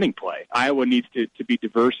a running play. Iowa needs to be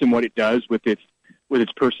diverse in what it does with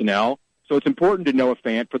its personnel. So it's important to Noah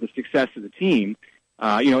Fant for the success of the team,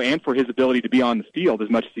 and for his ability to be on the field as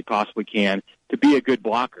much as he possibly can, to be a good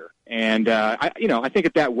blocker. And I think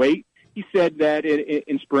at that weight, he said that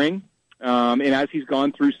in spring, and as he's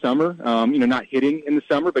gone through summer, not hitting in the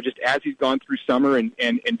summer, but just as he's gone through summer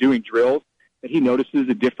and doing drills, that he notices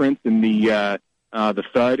a difference in the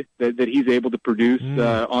thud that he's able to produce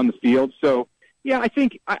on the field. So, yeah, I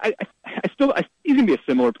think he's going to be a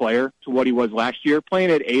similar player to what he was last year, playing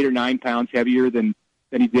at 8 or 9 pounds heavier than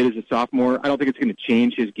he did as a sophomore. I don't think it's going to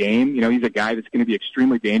change his game. He's a guy that's going to be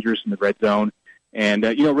extremely dangerous in the red zone, and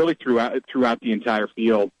really throughout the entire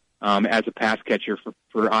field as a pass catcher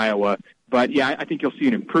for Iowa. But yeah, I think you'll see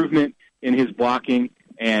an improvement in his blocking.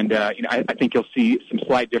 And, I think you'll see some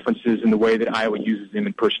slight differences in the way that Iowa uses him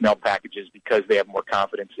in personnel packages because they have more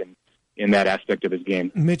confidence in that aspect of his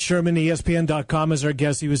game. Mitch Sherman, ESPN.com, is our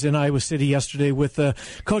guest. He was in Iowa City yesterday with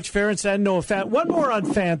Coach Ferentz and Noah Fant. One more on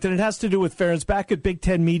Fant, and it has to do with Ferentz. Back at Big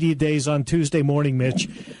Ten Media Days on Tuesday morning, Mitch,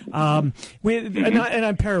 and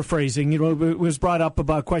I'm paraphrasing. It was brought up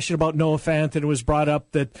about a question about Noah Fant, and it was brought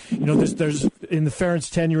up that there's in the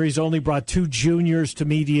Ferentz tenure, he's only brought 2 juniors to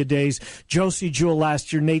Media Days. Josie Jewell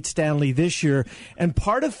last year, Nate Stanley this year, and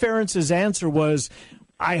part of Ferentz's answer was,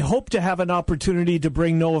 I hope to have an opportunity to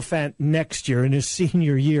bring Noah Fant next year in his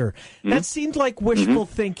senior year. That seemed like wishful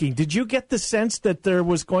thinking. Did you get the sense that there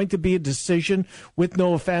was going to be a decision with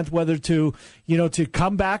Noah Fant whether to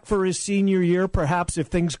come back for his senior year, perhaps if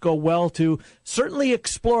things go well, to certainly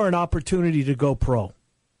explore an opportunity to go pro?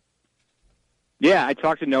 Yeah, I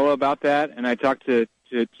talked to Noah about that, and I talked to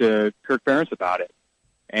Kirk Ferentz about it.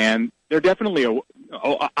 And they're definitely,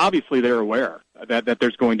 obviously they're aware that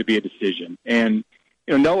there's going to be a decision. And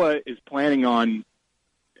Noah is planning on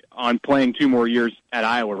playing 2 more years at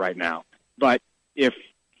Iowa right now. But if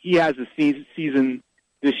he has a season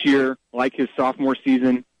this year like his sophomore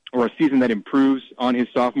season, or a season that improves on his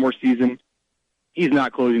sophomore season, he's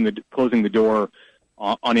not closing the door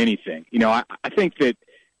on anything. I think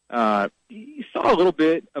that you saw a little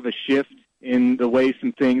bit of a shift in the way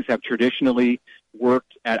some things have traditionally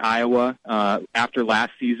worked at Iowa after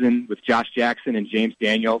last season with Josh Jackson and James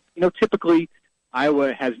Daniels. Typically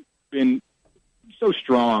Iowa has been so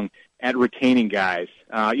strong at retaining guys,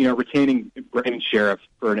 retaining Brandon Sheriff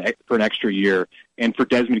for an extra year, and for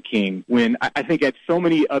Desmond King, when I think at so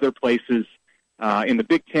many other places in the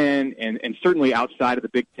Big Ten and certainly outside of the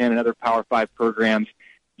Big Ten and other Power 5 programs,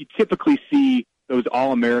 you typically see those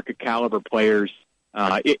All-America caliber players,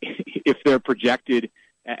 if they're projected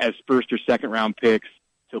as first or second round picks,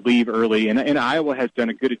 to leave early. And Iowa has done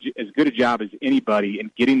as good a job as anybody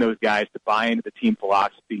in getting those guys to buy into the team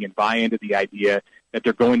philosophy and buy into the idea that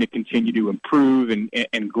they're going to continue to improve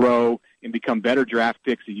and grow and become better draft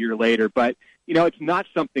picks a year later. But, it's not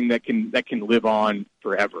something that can live on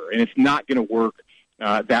forever. And it's not going to work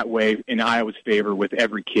that way in Iowa's favor with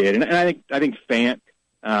every kid. And I think Fant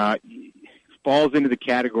falls into the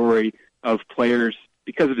category of players,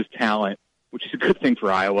 because of his talent, which is a good thing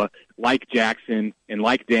for Iowa, like Jackson and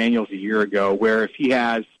like Daniels a year ago, where if he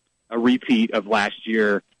has a repeat of last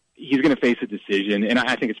year, he's going to face a decision, and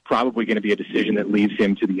I think it's probably going to be a decision that leads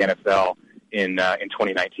him to the NFL in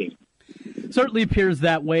 2019. Certainly appears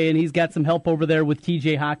that way, and he's got some help over there with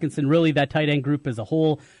T.J. Hawkinson, really that tight end group as a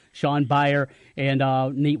whole. Sean Byer and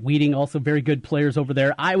Nate Wheating, also very good players over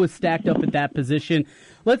there. I was stacked up at that position.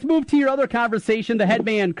 Let's move to your other conversation, the head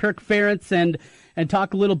man, Kirk Ferentz, and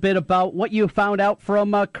talk a little bit about what you found out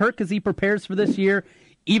from Kirk as he prepares for this year.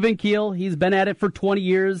 Even keel, he's been at it for 20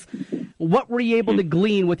 years. What were you able to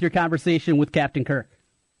glean with your conversation with Captain Kirk?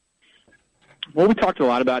 Well, we talked a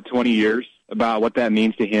lot about 20 years, about what that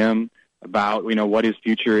means to him, about what his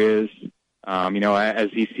future is. As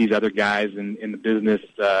he sees other guys in the business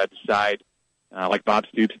decide, like Bob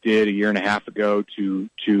Stoops did a year and a half ago, to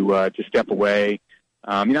step away.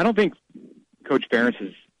 I don't think Coach Ferentz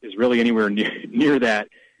is really anywhere near that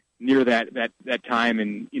time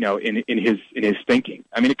in his thinking.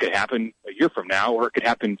 I mean, it could happen a year from now, or it could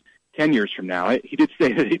happen 10 years from now. He did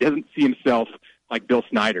say that he doesn't see himself like Bill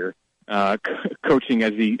Snyder coaching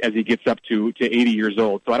as he gets up to 80 years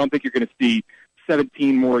old. So I don't think you're going to see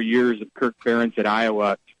 17 more years of Kirk Ferentz at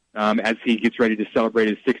Iowa as he gets ready to celebrate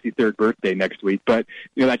his 63rd birthday next week. But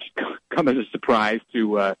that should come as a surprise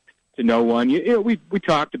to no one. We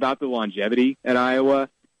talked about the longevity at Iowa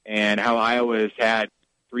and how Iowa has had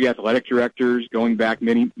 3 athletic directors going back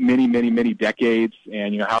many decades,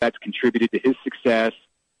 and how that's contributed to his success.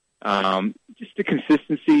 Just the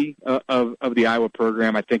consistency of the Iowa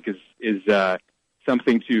program, I think, is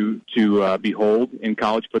something to behold in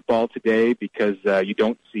college football today, because you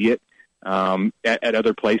don't see it at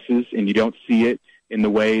other places, and you don't see it in the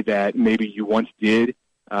way that maybe you once did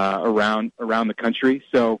around the country.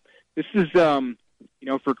 So this is for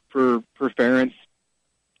Ferentz,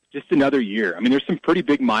 just another year. I mean, there's some pretty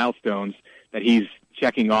big milestones that he's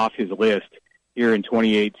checking off his list here in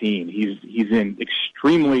 2018. He's in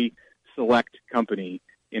extremely select company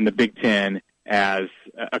in the Big Ten as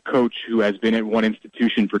a coach who has been at one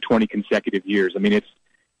institution for 20 consecutive years. I mean,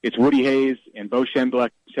 it's Woody Hayes and Bo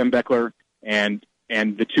Schembechler and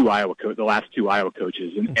the last 2 Iowa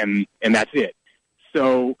coaches, and that's it.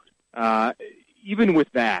 So even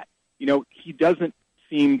with that, he doesn't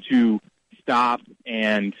seem to stop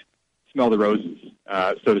and smell the roses,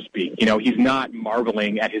 so to speak. He's not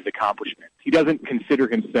marveling at his accomplishments. He doesn't consider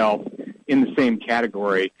himself in the same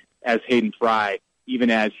category as Hayden Fry, even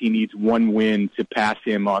as he needs one win to pass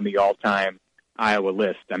him on the all-time Iowa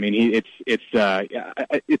list. I mean,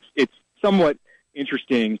 it's somewhat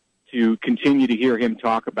interesting to continue to hear him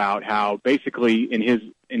talk about how basically in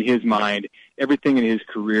his mind, everything in his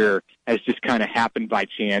career has just kind of happened by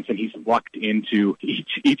chance, and he's lucked into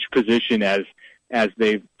each position as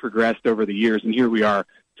they've progressed over the years. And here we are,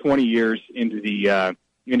 20 years into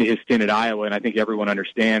his stint at Iowa, and I think everyone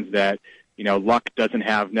understands that, you know, luck doesn't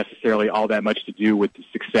have necessarily all that much to do with the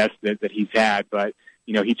success that he's had, but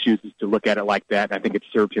you know, he chooses to look at it like that, and I think it's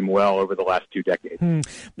served him well over the last 2 decades.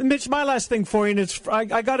 Mitch, my last thing for you, and it's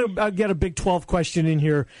I got to get a Big 12 question in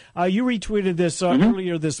here. You retweeted this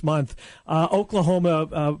earlier this month.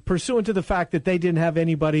 Oklahoma, pursuant to the fact that they didn't have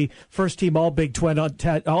anybody first-team All Big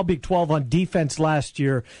 12 on defense last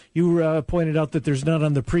year, you pointed out that there's none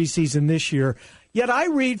on the preseason this year. Yet I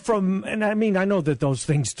read from, and I mean, I know that those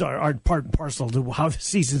things aren't part and parcel to how the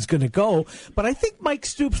season's going to go, but I think Mike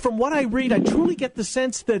Stoops, from what I read, I truly get the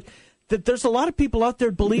sense that there's a lot of people out there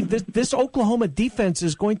who believe this Oklahoma defense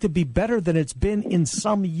is going to be better than it's been in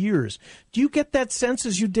some years. Do you get that sense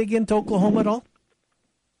as you dig into Oklahoma at all?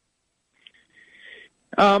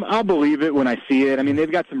 I'll believe it when I see it. I mean,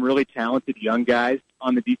 they've got some really talented young guys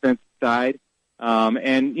on the defensive side,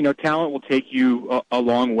 and, you know, talent will take you a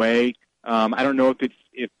long way. I don't know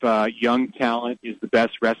if young talent is the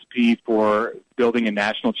best recipe for building a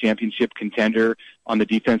national championship contender on the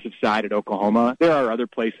defensive side at Oklahoma. There are other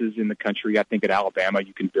places in the country. I think at Alabama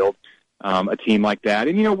you can build a team like that.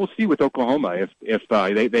 And, you know, we'll see with Oklahoma if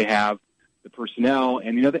they have the personnel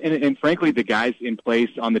and, you know, and frankly, the guys in place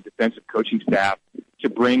on the defensive coaching staff to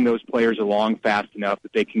bring those players along fast enough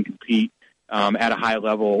that they can compete at a high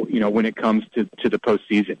level, you know, when it comes to the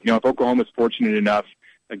postseason. You know, if Oklahoma's fortunate enough,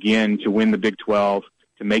 again, to win the Big 12,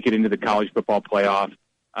 to make it into the college football playoff.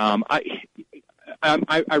 I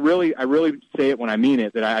really say it when I mean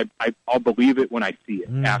it, that I'll believe it when I see it.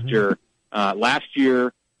 Mm-hmm. After last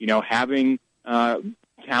year, you know, having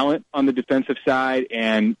talent on the defensive side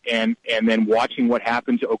and then watching what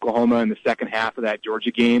happened to Oklahoma in the second half of that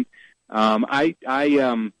Georgia game, I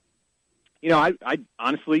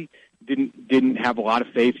honestly didn't have a lot of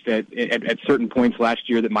faith that at certain points last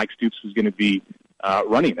year that Mike Stoops was going to be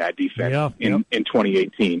running that defense in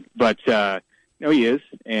 2018. But, no, he is.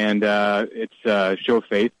 And, it's a show of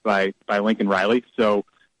faith by Lincoln Riley. So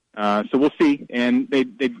we'll see. And they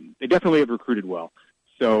definitely have recruited well.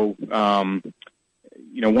 So,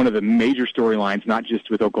 you know, one of the major storylines, not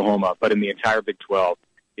just with Oklahoma, but in the entire Big 12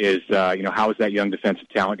 is, you know, how is that young defensive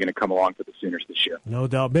talent going to come along for the Sooners this year? No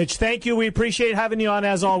doubt. Mitch, thank you. We appreciate having you on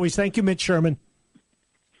as always. Thank you, Mitch Sherman.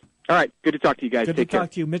 All right. Good to talk to you guys. Good to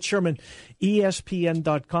talk to you. Mitch Sherman,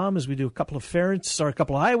 ESPN.com, as we do a couple of Ferrets or a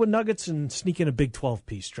couple of Iowa Nuggets and sneak in a Big 12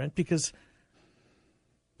 piece, Trent, because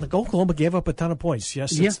like Oklahoma gave up a ton of points.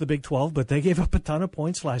 Yes, it's the Big 12, but they gave up a ton of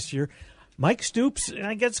points last year. Mike Stoops,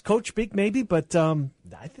 I guess coach speak maybe, but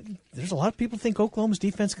I think there's a lot of people think Oklahoma's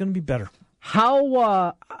defense is going to be better.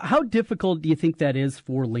 How difficult do you think that is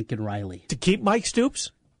for Lincoln Riley? To keep Mike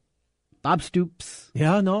Stoops? Bob Stoops.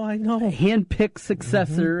 Yeah, no, I know. Hand-picked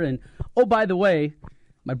successor. Mm-hmm. And, oh, by the way,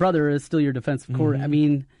 my brother is still your defensive coordinator. I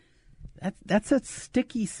mean, that's a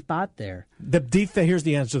sticky spot there. Here's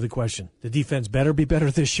the answer to the question. The defense better be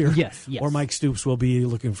better this year? Yes. Or Mike Stoops will be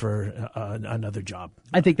looking for another job.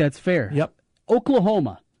 I think that's fair. Yep.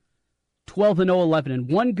 Oklahoma, 12-0,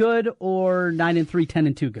 11-1 good, or 9-3,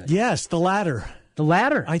 10-2 good? Yes, the latter. The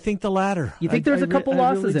latter? I think the latter. You think there's a couple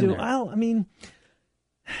losses in there? Well, I mean,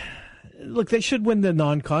 look, they should win the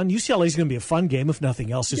non-con. UCLA is going to be a fun game, if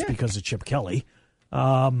nothing else, just because of Chip Kelly.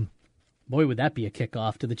 Boy, would that be a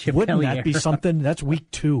kickoff to the Chip Kelly Wouldn't that be something? That's week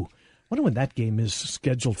 2. I wonder when that game is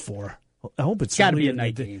scheduled for. I hope it's got to be a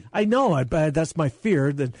night game. I know. That's my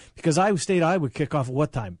fear, that because Iowa State, I would kick off at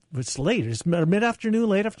what time? It's late. It's mid-afternoon,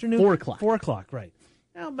 late afternoon? 4 o'clock. 4 o'clock, right.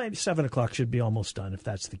 Well, maybe 7 o'clock should be almost done, if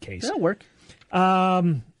that's the case. That'll work.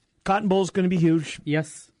 Cotton Bowl's going to be huge.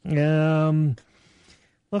 Yes. Look,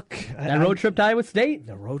 that road trip to Iowa State?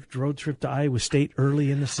 The road trip to Iowa State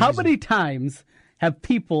early in the season. How many times have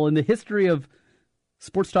people in the history of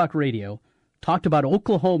Sports Talk Radio talked about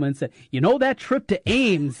Oklahoma and said, you know, that trip to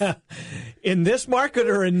Ames? In this market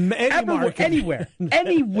or in any market?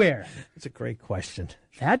 Anywhere. It's a great question.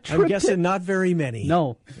 That trip I'm guessing not very many.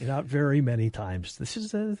 No. Not very many times. This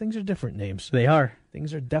is things are different names. They are.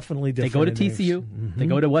 Things are definitely different. They go to TCU. Mm-hmm. They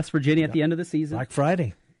go to West Virginia at the end of the season. Black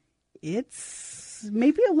Friday. It's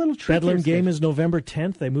maybe a little trickier. Bedlam game is November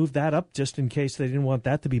 10th. They moved that up just in case they didn't want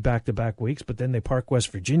that to be back-to-back weeks, but then they park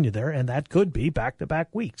West Virginia there, and that could be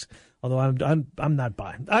back-to-back weeks. Although I'm not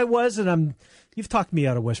buying. I was, and you've talked me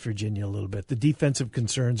out of West Virginia a little bit. The defensive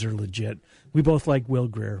concerns are legit. We both like Will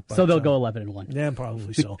Greer. But, so they'll go 11-1. Yeah,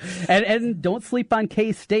 probably so. and don't sleep on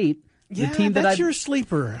K-State. Yeah, the team that's your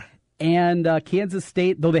sleeper. And Kansas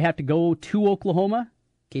State, though they have to go to Oklahoma,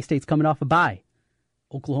 K-State's coming off a bye.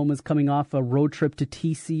 Oklahoma's coming off a road trip to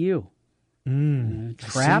TCU. I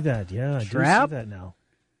Trap. see that, yeah. I Trap. do see that now.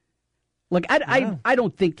 Look, I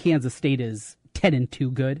don't think Kansas State is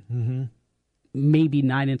 10-2 good. Mm-hmm. Maybe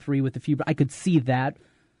 9-3 with a few, but I could see that.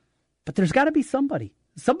 But there's got to be somebody.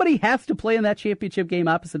 Somebody has to play in that championship game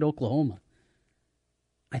opposite Oklahoma.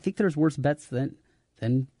 I think there's worse bets than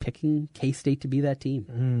picking K-State to be that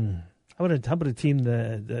team. How about a team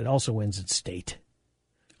that also wins at state?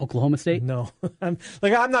 Oklahoma State? No, I'm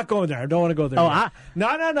not going there. I don't want to go there.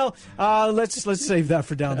 No. Let's save that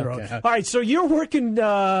for down the road. Okay. All right. So you're working.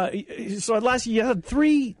 So at last you had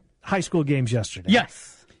 3 high school games yesterday.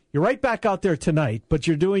 Yes. You're right back out there tonight, but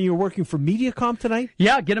you're working for MediaCom tonight?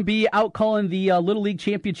 Yeah, going to be out calling the Little League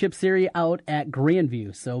Championship Series out at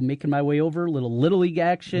Grandview. So making my way over, Little League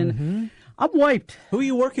action. Mm-hmm. I'm wiped. Who are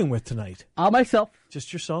you working with tonight? Myself.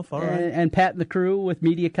 Just yourself? All right. And Pat and the crew with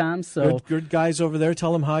MediaCom. So good guys over there.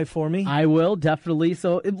 Tell them hi for me. I will, definitely.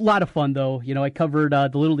 So a lot of fun, though. I covered the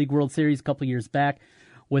Little League World Series a couple years back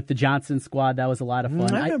with the Johnson squad. That was a lot of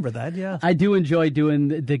fun. I remember that, yeah. I do enjoy doing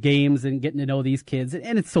the games and getting to know these kids,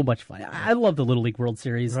 and it's so much fun. I love the Little League World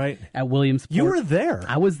Series at Williamsport. You were there.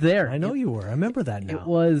 I was there. I know you were. I remember that now. It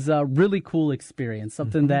was a really cool experience,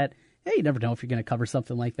 something that, you never know if you're going to cover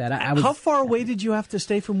something like that. How far away did you have to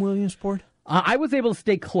stay from Williamsport? I was able to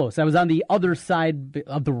stay close. I was on the other side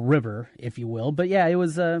of the river, if you will. But yeah, it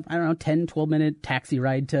was, 10, 12-minute taxi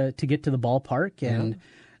ride to get to the ballpark. And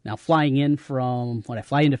now flying in from, when I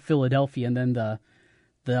fly into Philadelphia, and then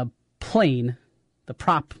the plane, the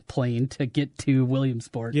prop plane to get to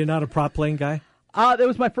Williamsport. You're not a prop plane guy? That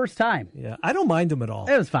was my first time. Yeah, I don't mind them at all.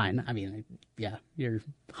 It was fine. I mean, yeah, you're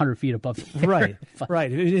 100 feet above the air.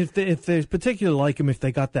 Right. If they particularly like them, if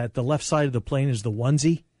they got the left side of the plane is the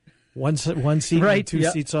onesie. One seat, right, and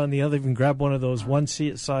 2 seats on the other. You can grab one of those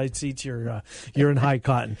side seats. You're in high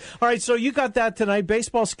cotton. All right, so you got that tonight.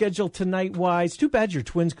 Baseball schedule tonight wise. Too bad your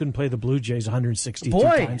Twins couldn't play the Blue Jays 162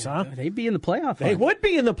 times, huh? They'd be in the playoffs. They would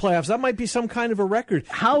be in the playoffs. That might be some kind of a record.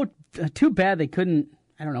 Too bad they couldn't,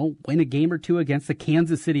 win a game or two against the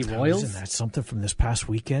Kansas City Royals. Isn't that something from this past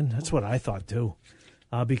weekend? That's what I thought, too.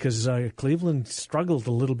 Because Cleveland struggled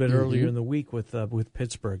a little bit earlier in the week with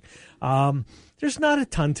Pittsburgh. There's not a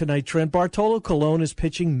ton tonight, Trent. Bartolo Colon is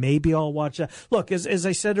pitching. Maybe I'll watch that. Look, as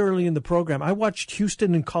I said early in the program, I watched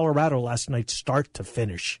Houston and Colorado last night start to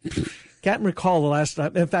finish. Can't recall the last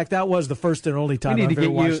time. In fact, that was the first and only time I've ever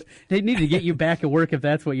watched. They need to get you back at work if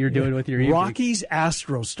that's what you're doing with your evening. Rockies,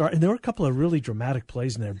 Astros start. And there were a couple of really dramatic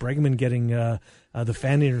plays in there. Bregman getting the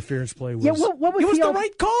fan interference play was, what was the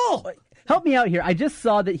right call. Help me out here. I just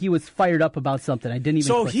saw that he was fired up about something. I didn't even.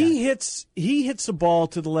 So he hits a ball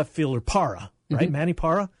to the left fielder, Parra, right? Manny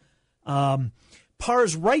Parra.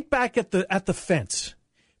 Parra's right back at the fence.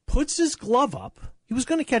 Puts his glove up. He was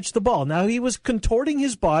going to catch the ball. Now he was contorting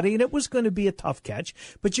his body, and it was going to be a tough catch.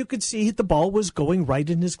 But you could see the ball was going right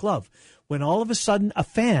in his glove. When all of a sudden, a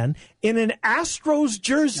fan in an Astros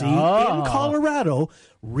jersey in Colorado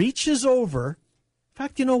reaches over. In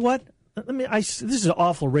fact, you know what? This is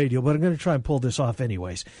awful radio, but I'm going to try and pull this off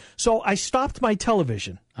anyways. So I stopped my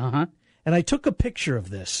television, and I took a picture of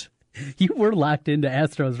this. You were locked into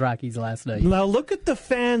Astros Rockies last night. Now look at the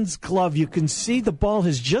fan's glove. You can see the ball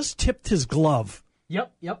has just tipped his glove.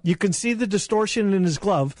 Yep. You can see the distortion in his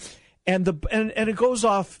glove, and it goes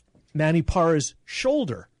off Manny Parra's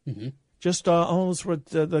shoulder, just almost with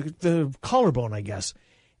the collarbone, I guess.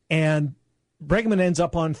 And Bregman ends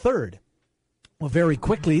up on third. Well, very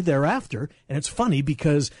quickly thereafter, and it's funny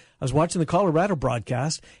because I was watching the Colorado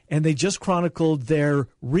broadcast, and they just chronicled their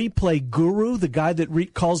replay guru, the guy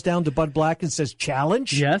that calls down to Bud Black and says,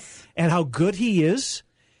 challenge. Yes. And how good he is.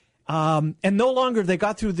 And no longer they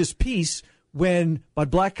got through this piece when Bud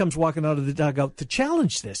Black comes walking out of the dugout to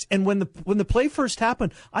challenge this. And when the play first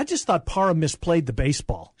happened, I just thought Parra misplayed the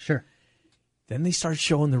baseball. Sure. Then they start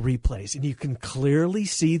showing the replays, and you can clearly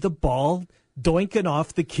see the ball doinking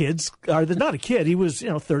off the kids, not a kid, he was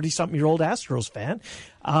 30-something-year-old Astros fan,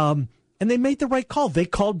 and they made the right call. They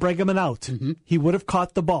called Bregman out. He would have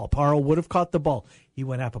caught the ball. Parra would have caught the ball. He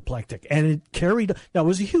went apoplectic, and it carried. Now it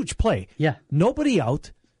was a huge play. Yeah, nobody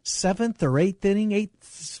out. 7th or 8th inning,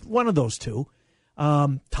 one of those two.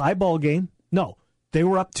 Tie ball game. No, they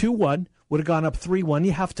were up 2-1 would have gone up 3-1.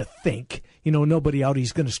 You have to think, nobody out.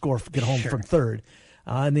 He's going to score, get home from third,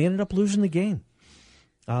 and they ended up losing the game.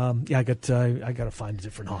 I got to find a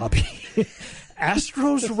different hobby.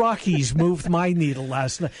 Astros Rockies moved my needle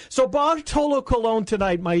last night. So Bartolo Colon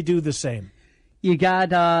tonight might do the same. You got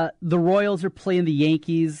the Royals are playing the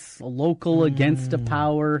Yankees, a local against a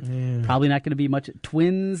power. Yeah. Probably not going to be much.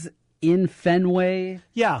 Twins in Fenway.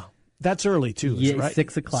 Yeah, that's early too, right?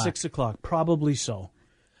 6 o'clock. 6 o'clock, probably so.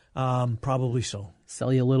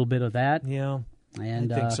 Sell you a little bit of that. Yeah,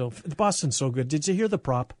 and I think so. Boston's so good. Did you hear the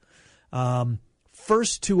prop?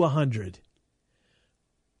 First to 100.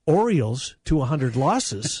 Orioles to 100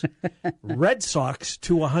 losses. Red Sox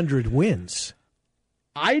to 100 wins.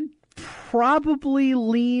 I'd probably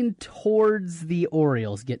lean towards the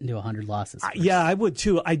Orioles getting to 100 losses. Yeah, I would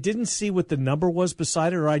too. I didn't see what the number was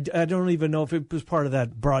beside it, or I don't even know if it was part of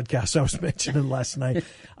that broadcast I was mentioning last night.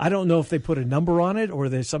 I don't know if they put a number on it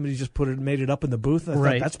or somebody just made it up in the booth. I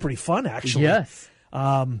thought that's pretty fun, actually. Yes.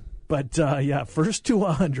 But, first to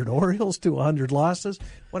 100. Orioles to 100 losses.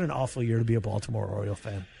 What an awful year to be a Baltimore Oriole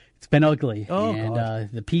fan. It's been ugly. Oh,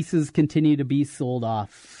 and the pieces continue to be sold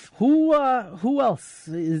off. Who else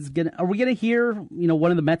is going to... Are we going to hear,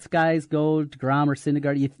 one of the Mets guys go to DeGrom or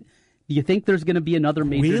Syndergaard? Do you think there's going to be another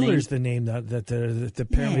major Wheeler's name? the name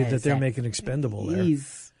that they're making expendable there.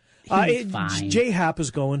 He's fine. J-Happ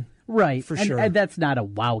is going. Right. For sure. And that's not a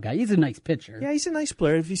wow guy. He's a nice pitcher. Yeah, he's a nice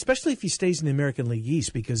player, especially if he stays in the American League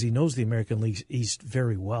East, because he knows the American League East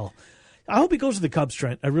very well. I hope he goes to the Cubs,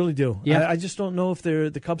 Trent. I really do. Yeah. I just don't know if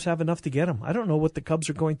the Cubs have enough to get him. I don't know what the Cubs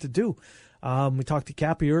are going to do. We talked to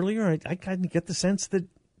Cappy earlier. I kind of get the sense that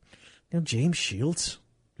James Shields,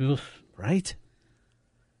 right?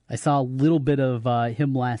 I saw a little bit of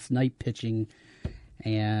him last night pitching,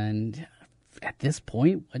 and at this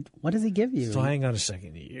point, what does he give you? So hang on a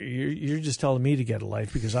second. You're just telling me to get a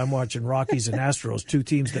life because I'm watching Rockies and Astros, two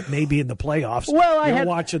teams that may be in the playoffs. Well, You're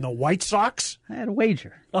watching the White Sox? I had a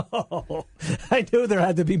wager. Oh, I knew there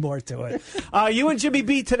had to be more to it. You and Jimmy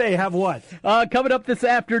B today have what? Coming up this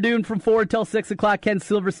afternoon from 4 until 6 o'clock, Ken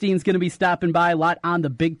Silverstein's going to be stopping by. A lot on the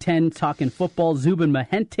Big Ten talking football. Zubin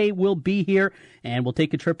Mahente will be here, and we'll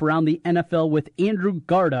take a trip around the NFL with Andrew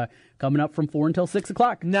Garda coming up from 4 until 6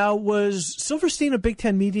 o'clock. Now, was Silverstein at Big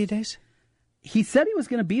Ten Media Days? He said he was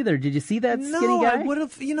going to be there. Did you see that skinny No, guy? I would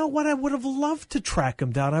have. You know what? I would have loved to track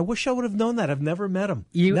him down. I wish I would have known that. I've never met him.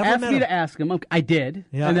 You never asked met me him. to ask him. I did.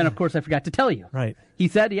 Yeah. And then, of course, I forgot to tell you. Right. He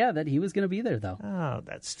said, that he was going to be there, though. Oh,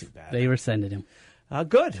 that's too bad. They were sending him.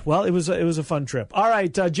 Good. Well, it was a fun trip. All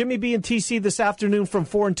right, Jimmy B and TC this afternoon from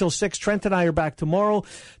 4 until 6. Trent and I are back tomorrow.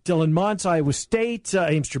 Dylan Montz, Iowa State.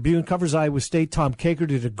 Ames Tribune covers Iowa State. Tom Kaker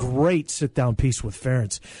did a great sit-down piece with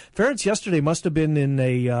Ferentz. Ferentz yesterday must have been in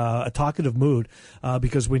a talkative mood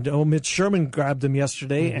because we know Mitch Sherman grabbed him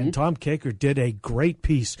yesterday, and Tom Kaker did a great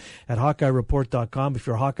piece at HawkeyeReport.com. If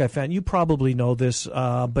you're a Hawkeye fan, you probably know this,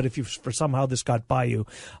 but if for somehow this got by you,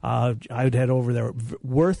 I would head over there.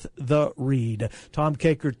 Worth the read. Tom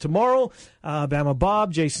Kaker tomorrow, Bama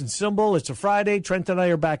Bob, Jason Simbal. It's a Friday. Trent and I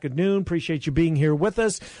are back at noon. Appreciate you being here with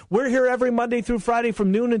us. We're here every Monday through Friday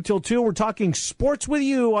from noon until 2. We're talking sports with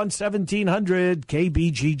you on 1700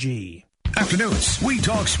 KBGG. Afternoons, we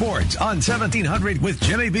talk sports on 1700 with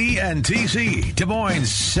Jimmy B and TC, Des Moines'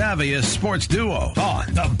 savviest sports duo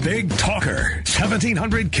on the Big Talker,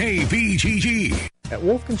 1700 KBGG. At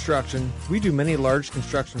Wolf Construction, we do many large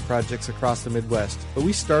construction projects across the Midwest, but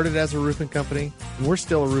we started as a roofing company, and we're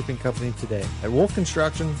still a roofing company today. At Wolf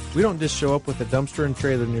Construction, we don't just show up with a dumpster and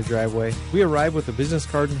trailer in your driveway. We arrive with a business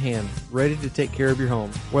card in hand, ready to take care of your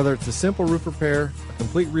home. Whether it's a simple roof repair, a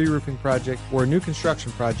complete re-roofing project, or a new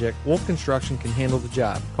construction project, Wolf Construction can handle the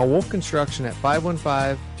job. Call Wolf Construction at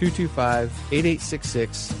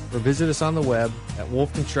 515-225-8866 or visit us on the web at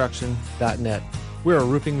wolfconstruction.net. We're a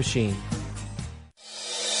roofing machine.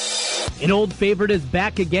 An old favorite is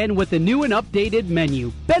back again with a new and updated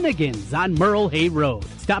menu, Bennigan's on Merle Hay Road.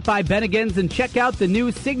 Stop by Bennigan's and check out the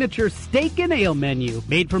new signature steak and ale menu,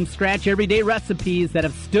 made from scratch everyday recipes that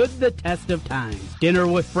have stood the test of time. Dinner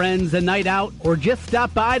with friends, a night out, or just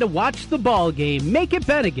stop by to watch the ball game, make it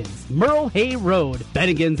Bennigan's, Merle Hay Road.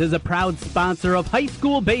 Bennigan's is a proud sponsor of high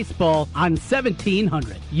school baseball on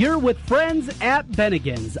 1700. You're with friends at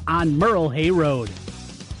Bennigan's on Merle Hay Road.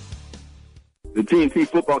 The TNT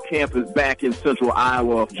football camp is back in central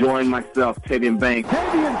Iowa. Join myself, Tavian Banks.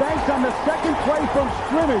 Tavian Banks on the second play from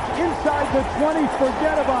scrimmage. Inside the 20,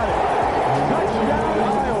 forget about it. Touchdown,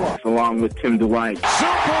 Iowa. Along with Tim Dwight.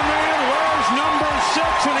 Superman wears number 6,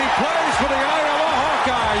 and he plays for the Iowa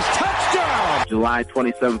Hawkeyes. Touchdown! July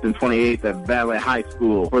 27th and 28th at Valley High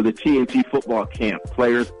School for the TNT football camp.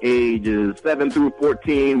 Players ages 7 through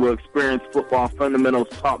 14 will experience football fundamentals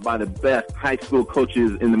taught by the best high school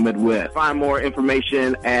coaches in the Midwest. Find more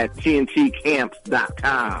information at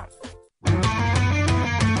tntcamps.com.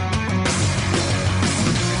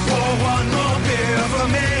 Pour one more beer for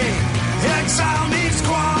me. Exile meets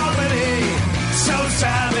quality so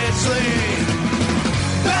savagely.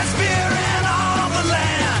 Best beer in all the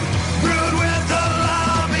land, brewed with the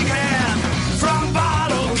loving hand. From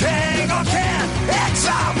bottle, keg, or can,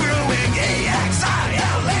 Exile Brewing,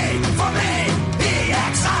 E-X-I-L-E. For me,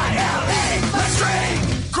 E-X-I-L-E. Let's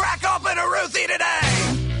drink, crack open a Ruthie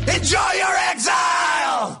today. Enjoy your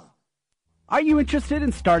exile. Are you interested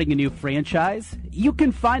in starting a new franchise? You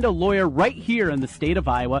can find a lawyer right here in the state of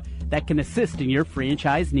Iowa that can assist in your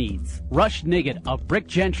franchise needs. Rush Niggett of Brick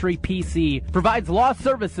Gentry PC provides law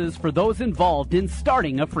services for those involved in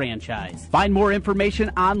starting a franchise. Find more information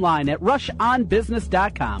online at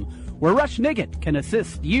rushonbusiness.com, where Rush Niggett can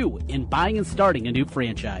assist you in buying and starting a new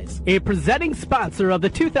franchise. A presenting sponsor of the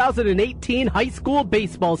 2018 high school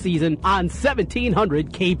baseball season on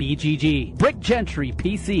 1700 KBGG. Brick Gentry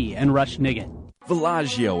PC and Rush Niggett.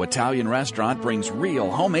 Villaggio Italian Restaurant brings real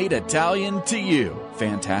homemade Italian to you.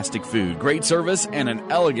 Fantastic food, great service, and an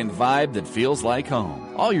elegant vibe that feels like home.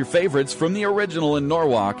 All your favorites from the original in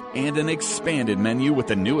Norwalk and an expanded menu with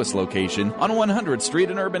the newest location on 100th Street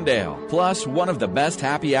in Urbandale. Plus, one of the best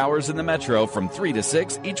happy hours in the metro from 3 to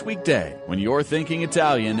 6 each weekday. When you're thinking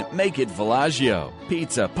Italian, make it Villaggio.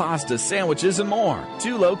 Pizza, pasta, sandwiches, and more.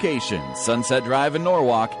 2 locations, Sunset Drive in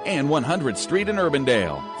Norwalk and 100th Street in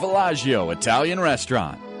Urbandale. Villaggio Italian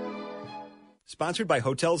Restaurant. Sponsored by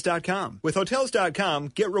Hotels.com. With Hotels.com,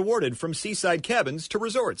 get rewarded from seaside cabins to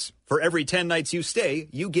resorts. For every 10 nights you stay,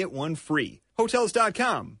 you get one free.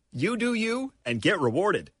 Hotels.com. You do you and get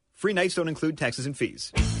rewarded. Free nights don't include taxes and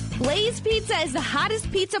fees. Blaze Pizza is the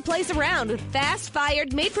hottest pizza place around with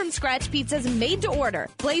fast-fired, made-from-scratch pizzas made to order.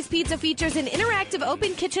 Blaze Pizza features an interactive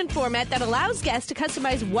open kitchen format that allows guests to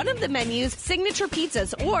customize one of the menu's signature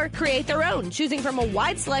pizzas or create their own, choosing from a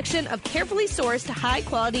wide selection of carefully sourced,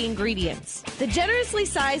 high-quality ingredients. The generously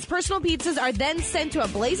sized personal pizzas are then sent to a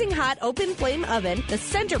blazing hot open flame oven, the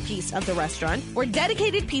centerpiece of the restaurant, where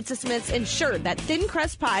dedicated pizza smiths ensure that thin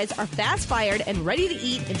crust pies are fast-fired and ready to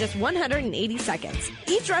eat in just 180 seconds.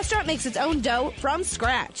 Each restaurant makes its own dough from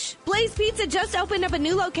scratch. Blaze Pizza just opened up a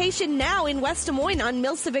new location now in West Des Moines on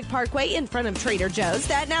Mill Civic Parkway in front of Trader Joe's.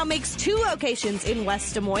 That now makes 2 locations in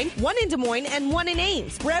West Des Moines, one in Des Moines and one in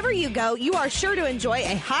Ames. Wherever you go, you are sure to enjoy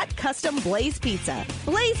a hot custom Blaze Pizza.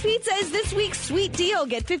 Blaze Pizza is this week's sweet deal.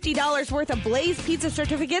 Get $50 worth of Blaze Pizza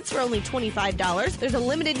certificates for only $25. There's a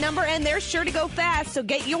limited number and they're sure to go fast, so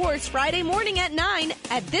get yours Friday morning at 9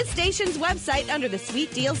 at this station's website under the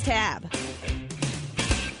Sweet Deals tab.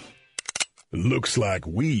 Looks like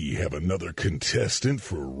we have another contestant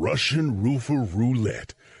for Russian Roofer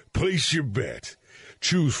Roulette. Place your bet.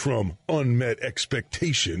 Choose from unmet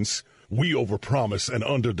expectations, we overpromise and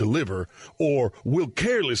underdeliver, or we'll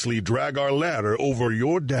carelessly drag our ladder over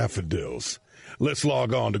your daffodils. Let's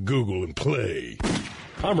log on to Google and play.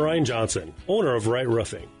 I'm Ryan Johnson, owner of Wright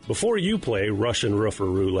Roofing. Before you play Russian Roofer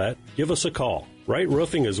Roulette, give us a call. Wright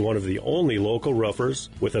Roofing is one of the only local roofers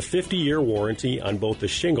with a 50-year warranty on both the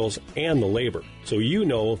shingles and the labor. So you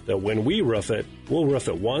know that when we roof it, we'll roof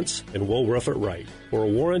it once and we'll roof it right. For a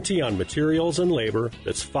warranty on materials and labor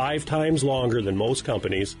that's 5 times longer than most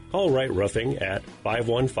companies, call Wright Roofing at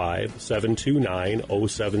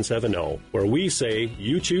 515-729-0770, where we say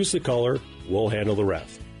you choose the color, we'll handle the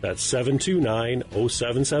rest. That's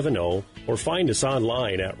 729-0770, or find us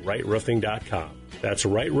online at wrightroofing.com. That's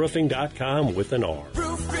wrightroofing.com with an R.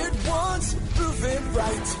 Roof it once, roof it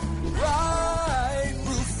right. Right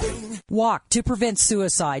Roofing. Walk to prevent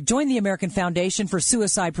suicide. Join the American Foundation for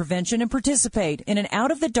Suicide Prevention and participate in an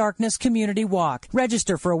Out of the Darkness community walk.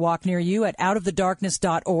 Register for a walk near you at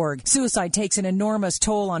outofthedarkness.org. Suicide takes an enormous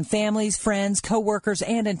toll on families, friends, co-workers,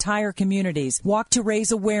 and entire communities. Walk to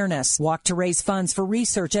raise awareness. Walk to raise funds for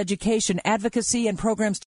research, education, advocacy, and programs